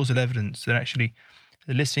there's causal evidence, that actually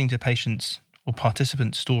listening to patients' or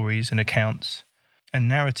participants' stories and accounts and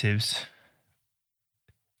narratives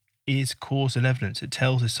is causal evidence. It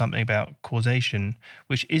tells us something about causation,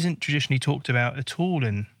 which isn't traditionally talked about at all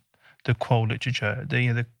in the qual literature.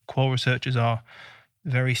 The qual researchers are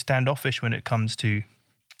very standoffish when it comes to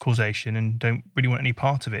causation and don't really want any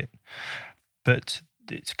part of it. But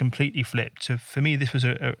it's completely flipped. So for me, this was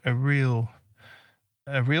a real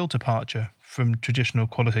departure from traditional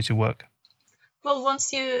qualitative work. Well,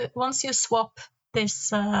 once you swap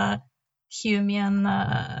this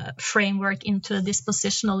Humean framework into a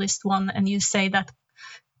dispositionalist one, and you say that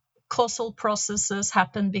causal processes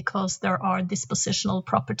happen because there are dispositional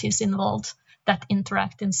properties involved that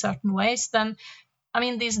interact in certain ways, then, I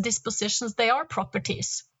mean, these dispositions, they are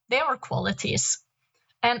properties, they are qualities.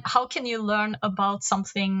 And how can you learn about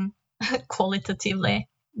something qualitatively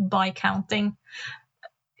by counting?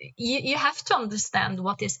 You have to understand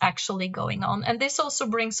what is actually going on. And this also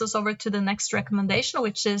brings us over to the next recommendation,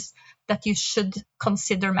 which is that you should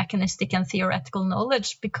consider mechanistic and theoretical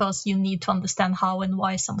knowledge, because you need to understand how and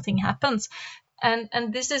why something happens.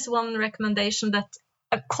 And this is one recommendation that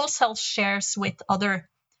CauseHealth shares with other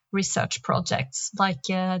research projects, like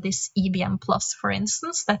this EBM Plus, for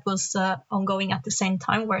instance, that was ongoing at the same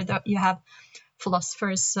time, where you have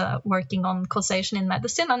philosophers working on causation in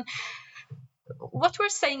medicine. And what we're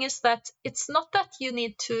saying is that it's not that you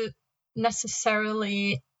need to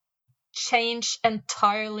necessarily change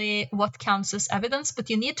entirely what counts as evidence, but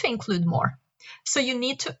you need to include more. So you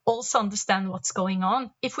need to also understand what's going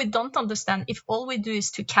on. If we don't understand, if all we do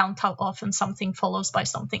is to count how often something follows by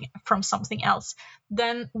something from something else,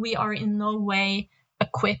 then we are in no way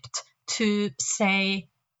equipped to say,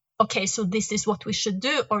 okay, so this is what we should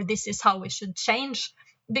do, or this is how we should change.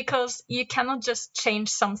 Because you cannot just change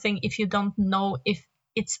something if you don't know if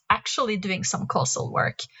it's actually doing some causal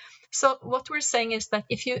work. So what we're saying is that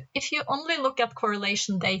if you only look at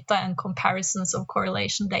correlation data and comparisons of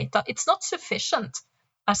correlation data, it's not sufficient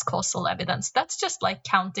as causal evidence. That's just like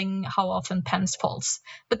counting how often pens falls.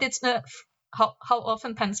 But it's how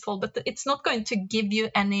often pens fall, but it's not going to give you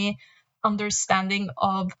any understanding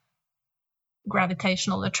of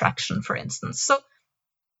gravitational attraction, for instance. So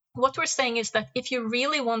what we're saying is that if you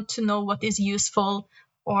really want to know what is useful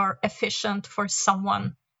or efficient for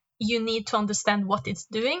someone, you need to understand what it's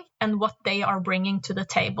doing and what they are bringing to the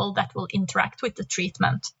table that will interact with the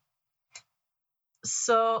treatment.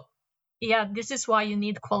 So, yeah, this is why you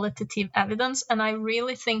need qualitative evidence. And I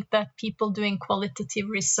really think that people doing qualitative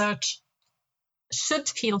research should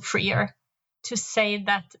feel freer to say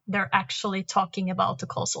that they're actually talking about a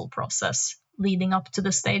causal process leading up to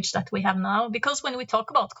the stage that we have now. Because when we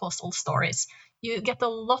talk about causal stories, you get a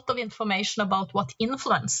lot of information about what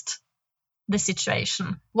influenced the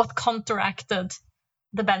situation, what counteracted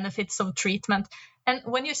the benefits of treatment. And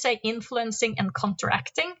when you say influencing and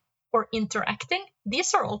counteracting or interacting,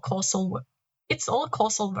 these are all causal. It's all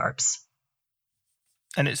causal verbs.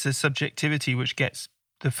 And it's the subjectivity which gets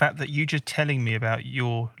the fact that you just telling me about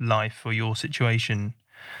your life or your situation,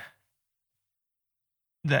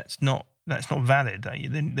 that's not valid.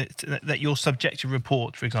 That your subjective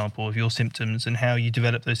report, for example, of your symptoms and how you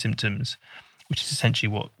develop those symptoms, which is essentially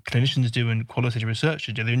what clinicians do and qualitative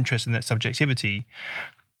researchers do, they're interested in that subjectivity.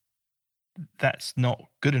 That's not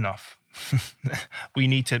good enough. We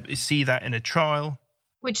need to see that in a trial.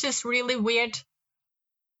 Which is really weird.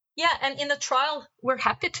 Yeah, and in a trial, we're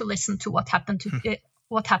happy to listen to what happened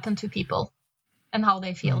to people and how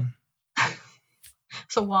they feel.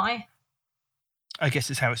 So why? I guess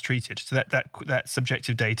it's how it's treated. So that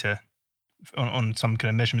subjective data on some kind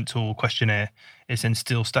of measurement tool questionnaire is then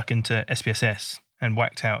still stuck into SPSS and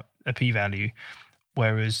whacked out a p-value,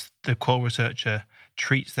 whereas the qual researcher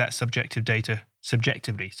treats that subjective data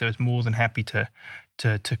subjectively. So it's more than happy to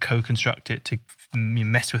co-construct it, to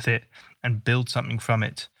mess with it and build something from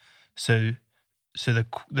it. So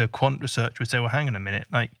the quant researcher would say, well, hang on a minute,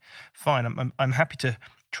 like, fine, I'm happy to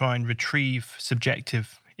try and retrieve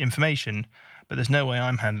subjective information, but there's no way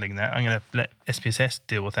I'm handling that. I'm going to let SPSS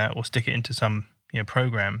deal with that or stick it into some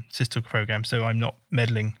program, statistical program, so I'm not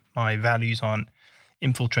meddling. My values aren't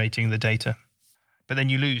infiltrating the data. But then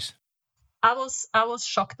you lose. I was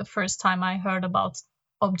shocked the first time I heard about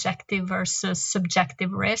objective versus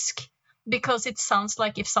subjective risk, because it sounds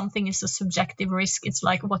like if something is a subjective risk, it's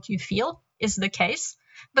like what you feel is the case.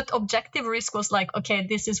 But objective risk was like, okay,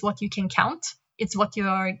 this is what you can count. It's what you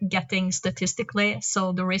are getting statistically.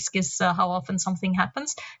 So the risk is how often something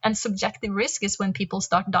happens. And subjective risk is when people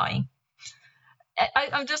start dying.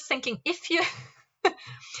 I'm just thinking,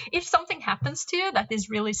 if something happens to you that is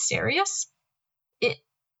really serious,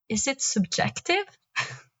 is it subjective?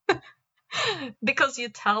 Because you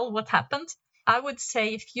tell what happened. I would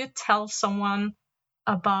say if you tell someone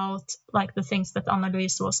about like the things that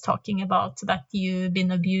Anna-Louise was talking about, that you've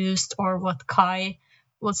been abused, or what Kai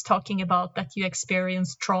was talking about that you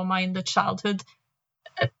experienced trauma in the childhood.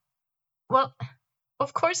 Well,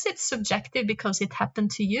 of course it's subjective because it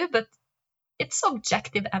happened to you, but it's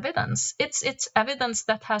objective evidence. It's evidence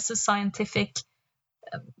that has a scientific.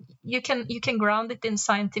 You can ground it in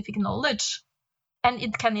scientific knowledge, and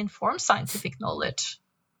it can inform scientific knowledge.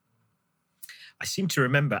 I seem to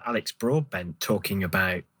remember Alex Broadbent talking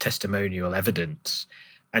about testimonial evidence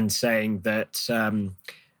and saying that,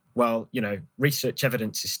 research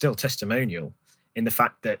evidence is still testimonial in the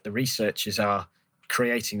fact that the researchers are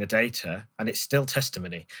creating the data and it's still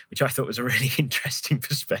testimony, which I thought was a really interesting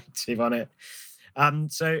perspective on it.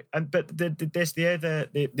 There's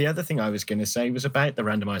the other thing I was going to say was about the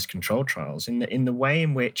randomized control trials in the way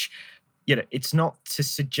in which, it's not to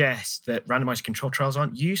suggest that randomized control trials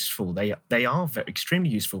aren't useful. They are extremely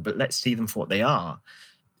useful, but let's see them for what they are,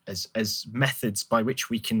 as methods by which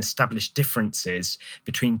we can establish differences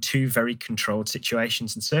between two very controlled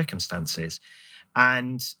situations and circumstances.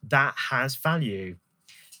 And that has value.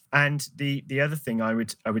 And the other thing I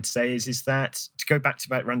would say is that, to go back to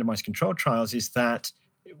about randomized control trials, is that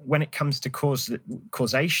when it comes to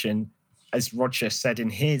causation, as Roger said in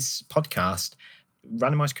his podcast,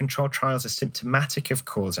 randomized control trials are symptomatic of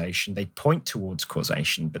causation. They point towards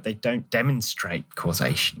causation, but they don't demonstrate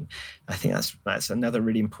causation. I think that's another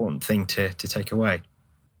really important thing to take away.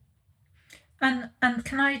 And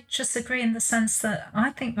can I just agree in the sense that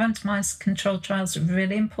I think randomized control trials are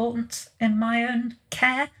really important in my own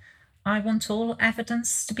care. I want all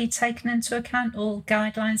evidence to be taken into account, all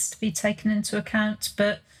guidelines to be taken into account,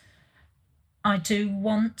 but I do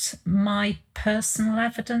want my personal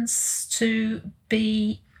evidence to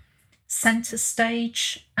be centre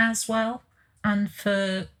stage as well, and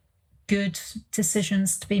for good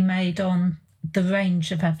decisions to be made on the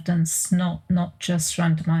range of evidence, not just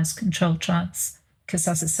randomised control trials. Because,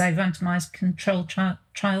 as I say, randomised control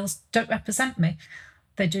trials don't represent me.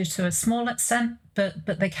 They do to a small extent, but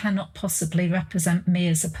they cannot possibly represent me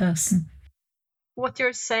as a person. What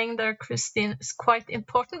you're saying there, Christine, is quite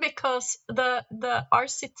important, because the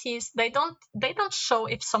RCTs, they don't show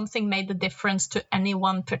if something made a difference to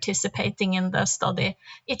anyone participating in the study.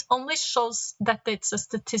 It only shows that it's a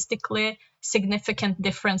statistically significant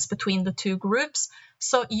difference between the two groups.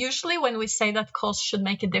 So usually when we say that cause should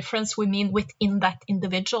make a difference, we mean within that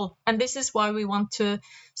individual. And this is why we want to.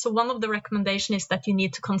 So one of the recommendations is that you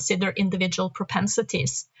need to consider individual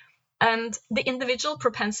propensities. And the individual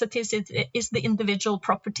propensities is the individual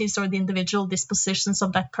properties or the individual dispositions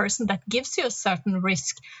of that person that gives you a certain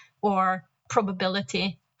risk or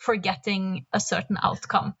probability for getting a certain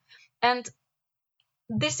outcome. And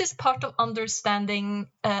this is part of understanding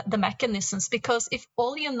the mechanisms, because if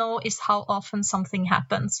all you know is how often something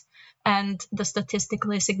happens and the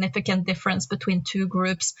statistically significant difference between two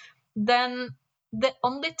groups, then the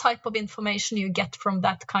only type of information you get from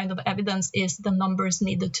that kind of evidence is the numbers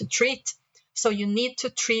needed to treat. So you need to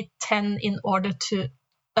treat 10 in order to,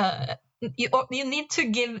 you need to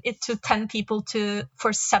give it to 10 people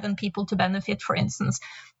for 7 people to benefit, for instance.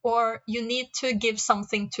 Or you need to give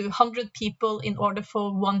something to 100 people in order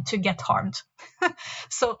for 1 to get harmed.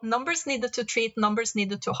 So numbers needed to treat, numbers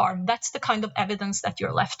needed to harm. That's the kind of evidence that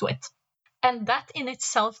you're left with. And that in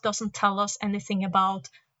itself doesn't tell us anything about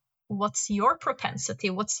what's your propensity,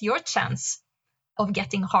 what's your chance of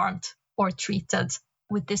getting harmed or treated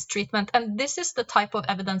with this treatment. And this is the type of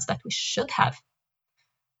evidence that we should have.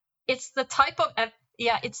 It's the type of,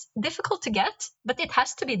 it's difficult to get, but it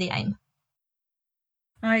has to be the aim.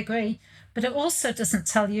 I agree. But it also doesn't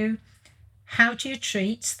tell you how do you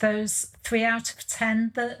treat those 3 out of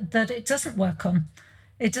 10 that it doesn't work on.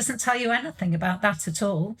 It doesn't tell you anything about that at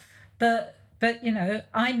all. But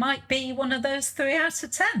I might be one of those 3 out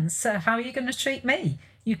of 10. So how are you going to treat me?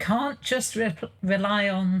 You can't just rely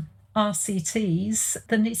on RCTs.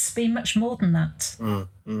 There needs to be much more than that.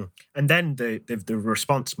 And then the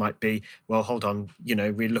response might be, well, hold on,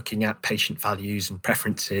 we're looking at patient values and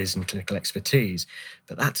preferences and clinical expertise,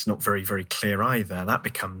 but that's not very, very clear either. That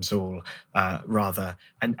becomes all rather,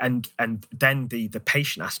 and then the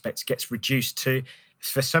patient aspect gets reduced to,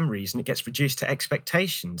 for some reason, it gets reduced to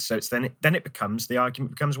expectations. So it's then it becomes, the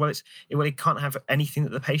argument becomes, it can't have anything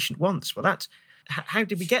that the patient wants. Well, that's, how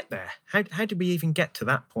did we get there? How did we even get to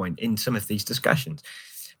that point in some of these discussions?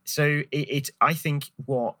 So I think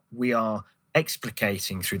what we are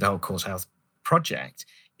explicating through the whole CauseHealth project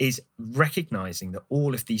is recognizing that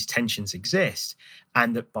all of these tensions exist,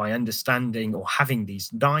 and that by understanding or having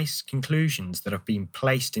these nice conclusions that have been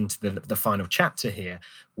placed into the final chapter here,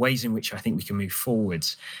 ways in which I think we can move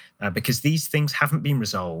forwards, because these things haven't been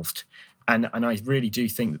resolved. And I really do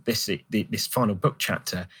think that this final book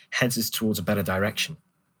chapter heads us towards a better direction.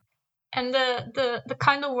 And the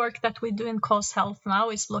kind of work that we do in CauseHealth now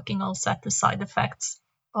is looking also at the side effects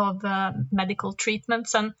of medical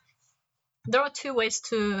treatments. And there are two ways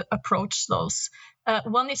to approach those.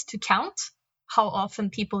 One is to count how often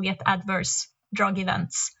people get adverse drug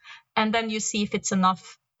events. And then you see if it's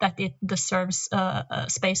enough that it deserves a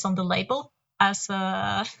space on the label as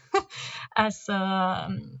a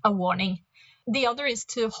warning. The other is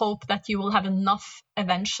to hope that you will have enough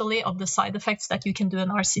eventually of the side effects that you can do an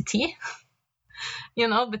RCT.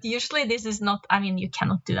 But usually this is not, you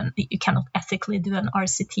cannot ethically do an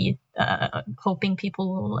RCT hoping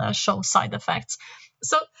people will show side effects.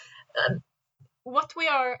 So what we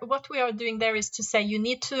are doing there is to say you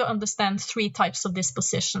need to understand three types of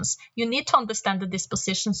dispositions. You need to understand the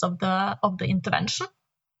dispositions of the intervention,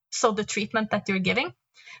 so the treatment that you're giving,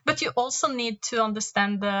 but you also need to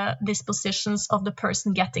understand the dispositions of the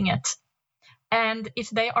person getting it. And if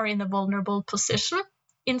they are in a vulnerable position,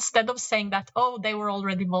 instead of saying that, oh, they were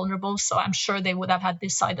already vulnerable, so I'm sure they would have had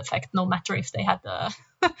this side effect no matter if they had the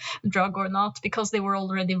drug or not, because they were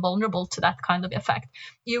already vulnerable to that kind of effect.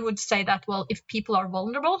 You would say that, well, if people are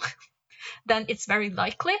vulnerable, then it's very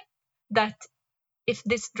likely that if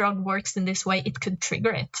this drug works in this way, it could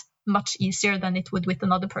trigger it much easier than it would with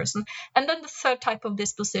another person. And then the third type of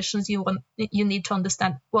dispositions you need to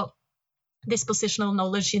understand, well, dispositional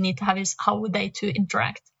knowledge you need to have is how would they two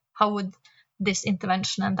interact? How would this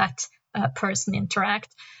intervention and that person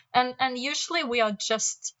interact? And usually we are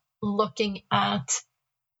just looking at,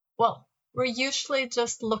 we're usually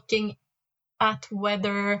just looking at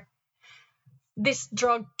whether this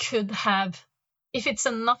drug could have, if it's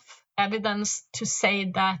enough evidence to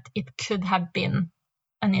say that it could have been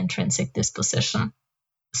an intrinsic disposition.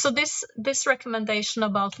 So this recommendation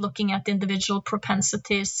about looking at individual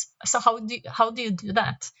propensities, so how do you do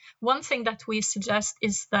that? One thing that we suggest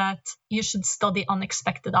is that you should study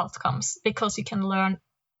unexpected outcomes, because you can learn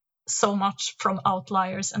so much from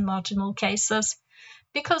outliers and marginal cases.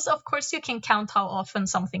 Because of course you can count how often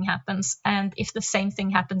something happens, and if the same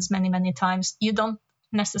thing happens many, many times, you don't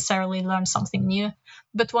necessarily learn something new.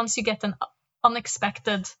 But once you get an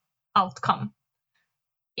unexpected outcome,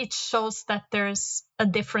 it shows that there's a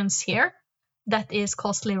difference here that is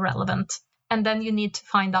causally relevant. And then you need to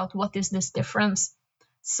find out what is this difference.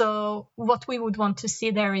 So what we would want to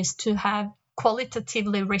see there is to have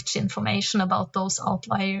qualitatively rich information about those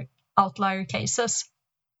outlier cases,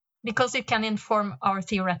 because it can inform our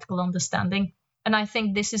theoretical understanding. And I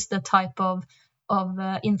think this is the type of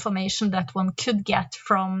information that one could get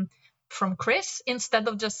from Chris, instead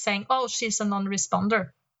of just saying, oh, she's a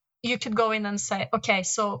non-responder. You could go in and say, okay,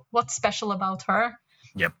 so what's special about her?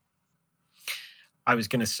 Yep. I was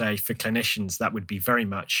going to say, for clinicians, that would be very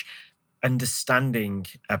much understanding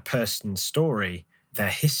a person's story,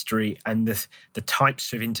 their history, and the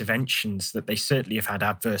types of interventions that they certainly have had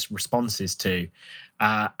adverse responses to,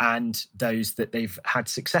 and those that they've had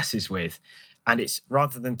successes with. And it's,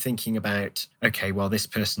 rather than thinking about, okay, well, this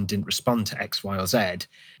person didn't respond to X, Y, or Z,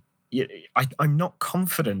 I'm not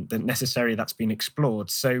confident that necessarily that's been explored.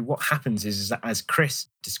 So what happens is that, as Chris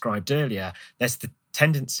described earlier, there's the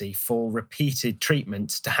tendency for repeated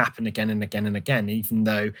treatments to happen again and again and again, even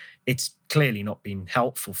though it's clearly not been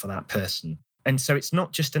helpful for that person. And so it's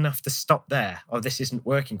not just enough to stop there. Oh, this isn't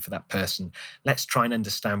working for that person. Let's try and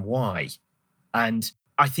understand why. And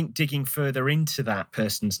I think digging further into that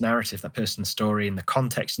person's narrative, that person's story, and the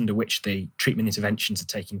context under which the treatment interventions are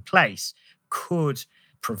taking place could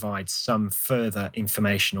provide some further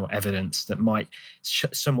information or evidence that might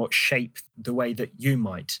somewhat shape the way that you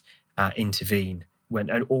might intervene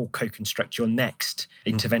or co-construct your next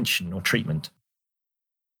intervention or treatment.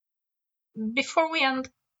 Before we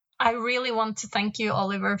end, I really want to thank you,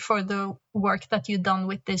 Oliver, for the work that you've done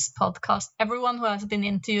with this podcast. Everyone who has been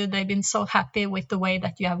into you, they've been so happy with the way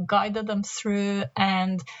that you have guided them through.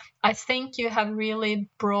 And I think you have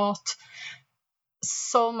really brought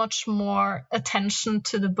so much more attention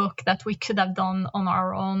to the book that we could have done on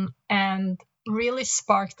our own, and really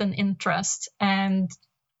sparked an interest and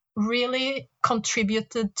really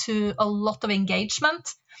contributed to a lot of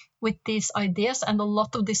engagement with these ideas and a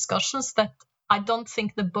lot of discussions that I don't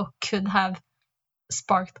think the book could have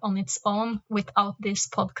sparked on its own without this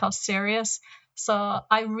podcast series. So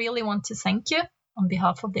I really want to thank you on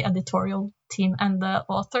behalf of the editorial team and the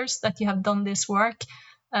authors that you have done this work.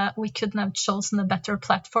 We couldn't have chosen a better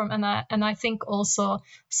platform. And I think also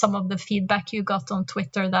some of the feedback you got on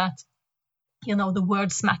Twitter that, the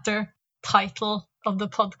Words Matter title of the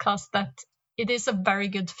podcast, that it is a very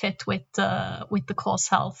good fit with the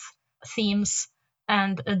CauseHealth themes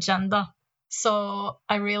and agenda. So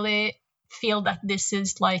I really feel that this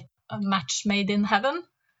is like a match made in heaven,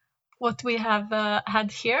 what we have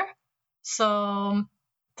had here. So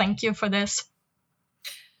thank you for this.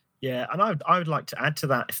 Yeah, and I would like to add to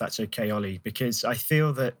that, if that's okay, Ollie, because I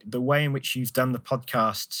feel that the way in which you've done the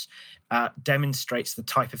podcasts demonstrates the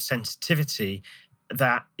type of sensitivity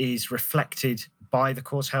that is reflected by the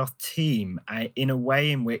CauseHealth team in a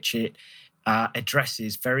way in which it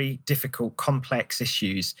addresses very difficult, complex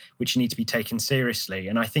issues which need to be taken seriously.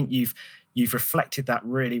 And I think you've reflected that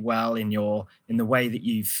really well in the way that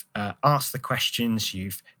you've asked the questions.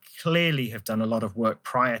 You've clearly have done a lot of work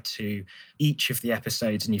prior to each of the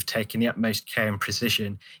episodes, and you've taken the utmost care and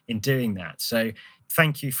precision in doing that. So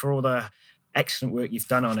thank you for all the excellent work you've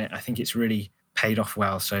done on it. I think it's really paid off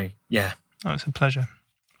well. So yeah. Oh, it's a pleasure.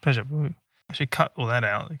 I should cut all that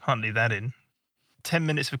out. I can't leave that in. 10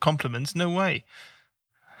 minutes of compliments? No way.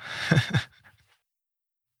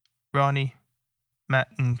 Rani, Matt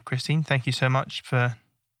and Christine, thank you so much for,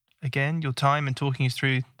 again, your time and talking us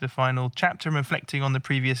through the final chapter and reflecting on the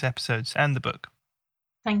previous episodes and the book.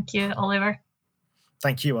 Thank you, Oliver.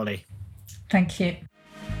 Thank you, Ollie. Thank you.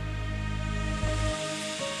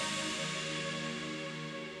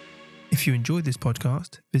 If you enjoyed this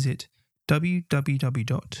podcast, visit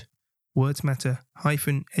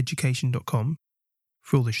www.wordsmatter-education.com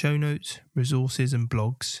for all the show notes, resources and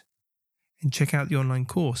blogs, and check out the online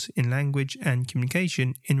course in language and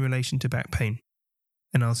communication in relation to back pain.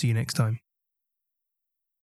 And I'll see you next time.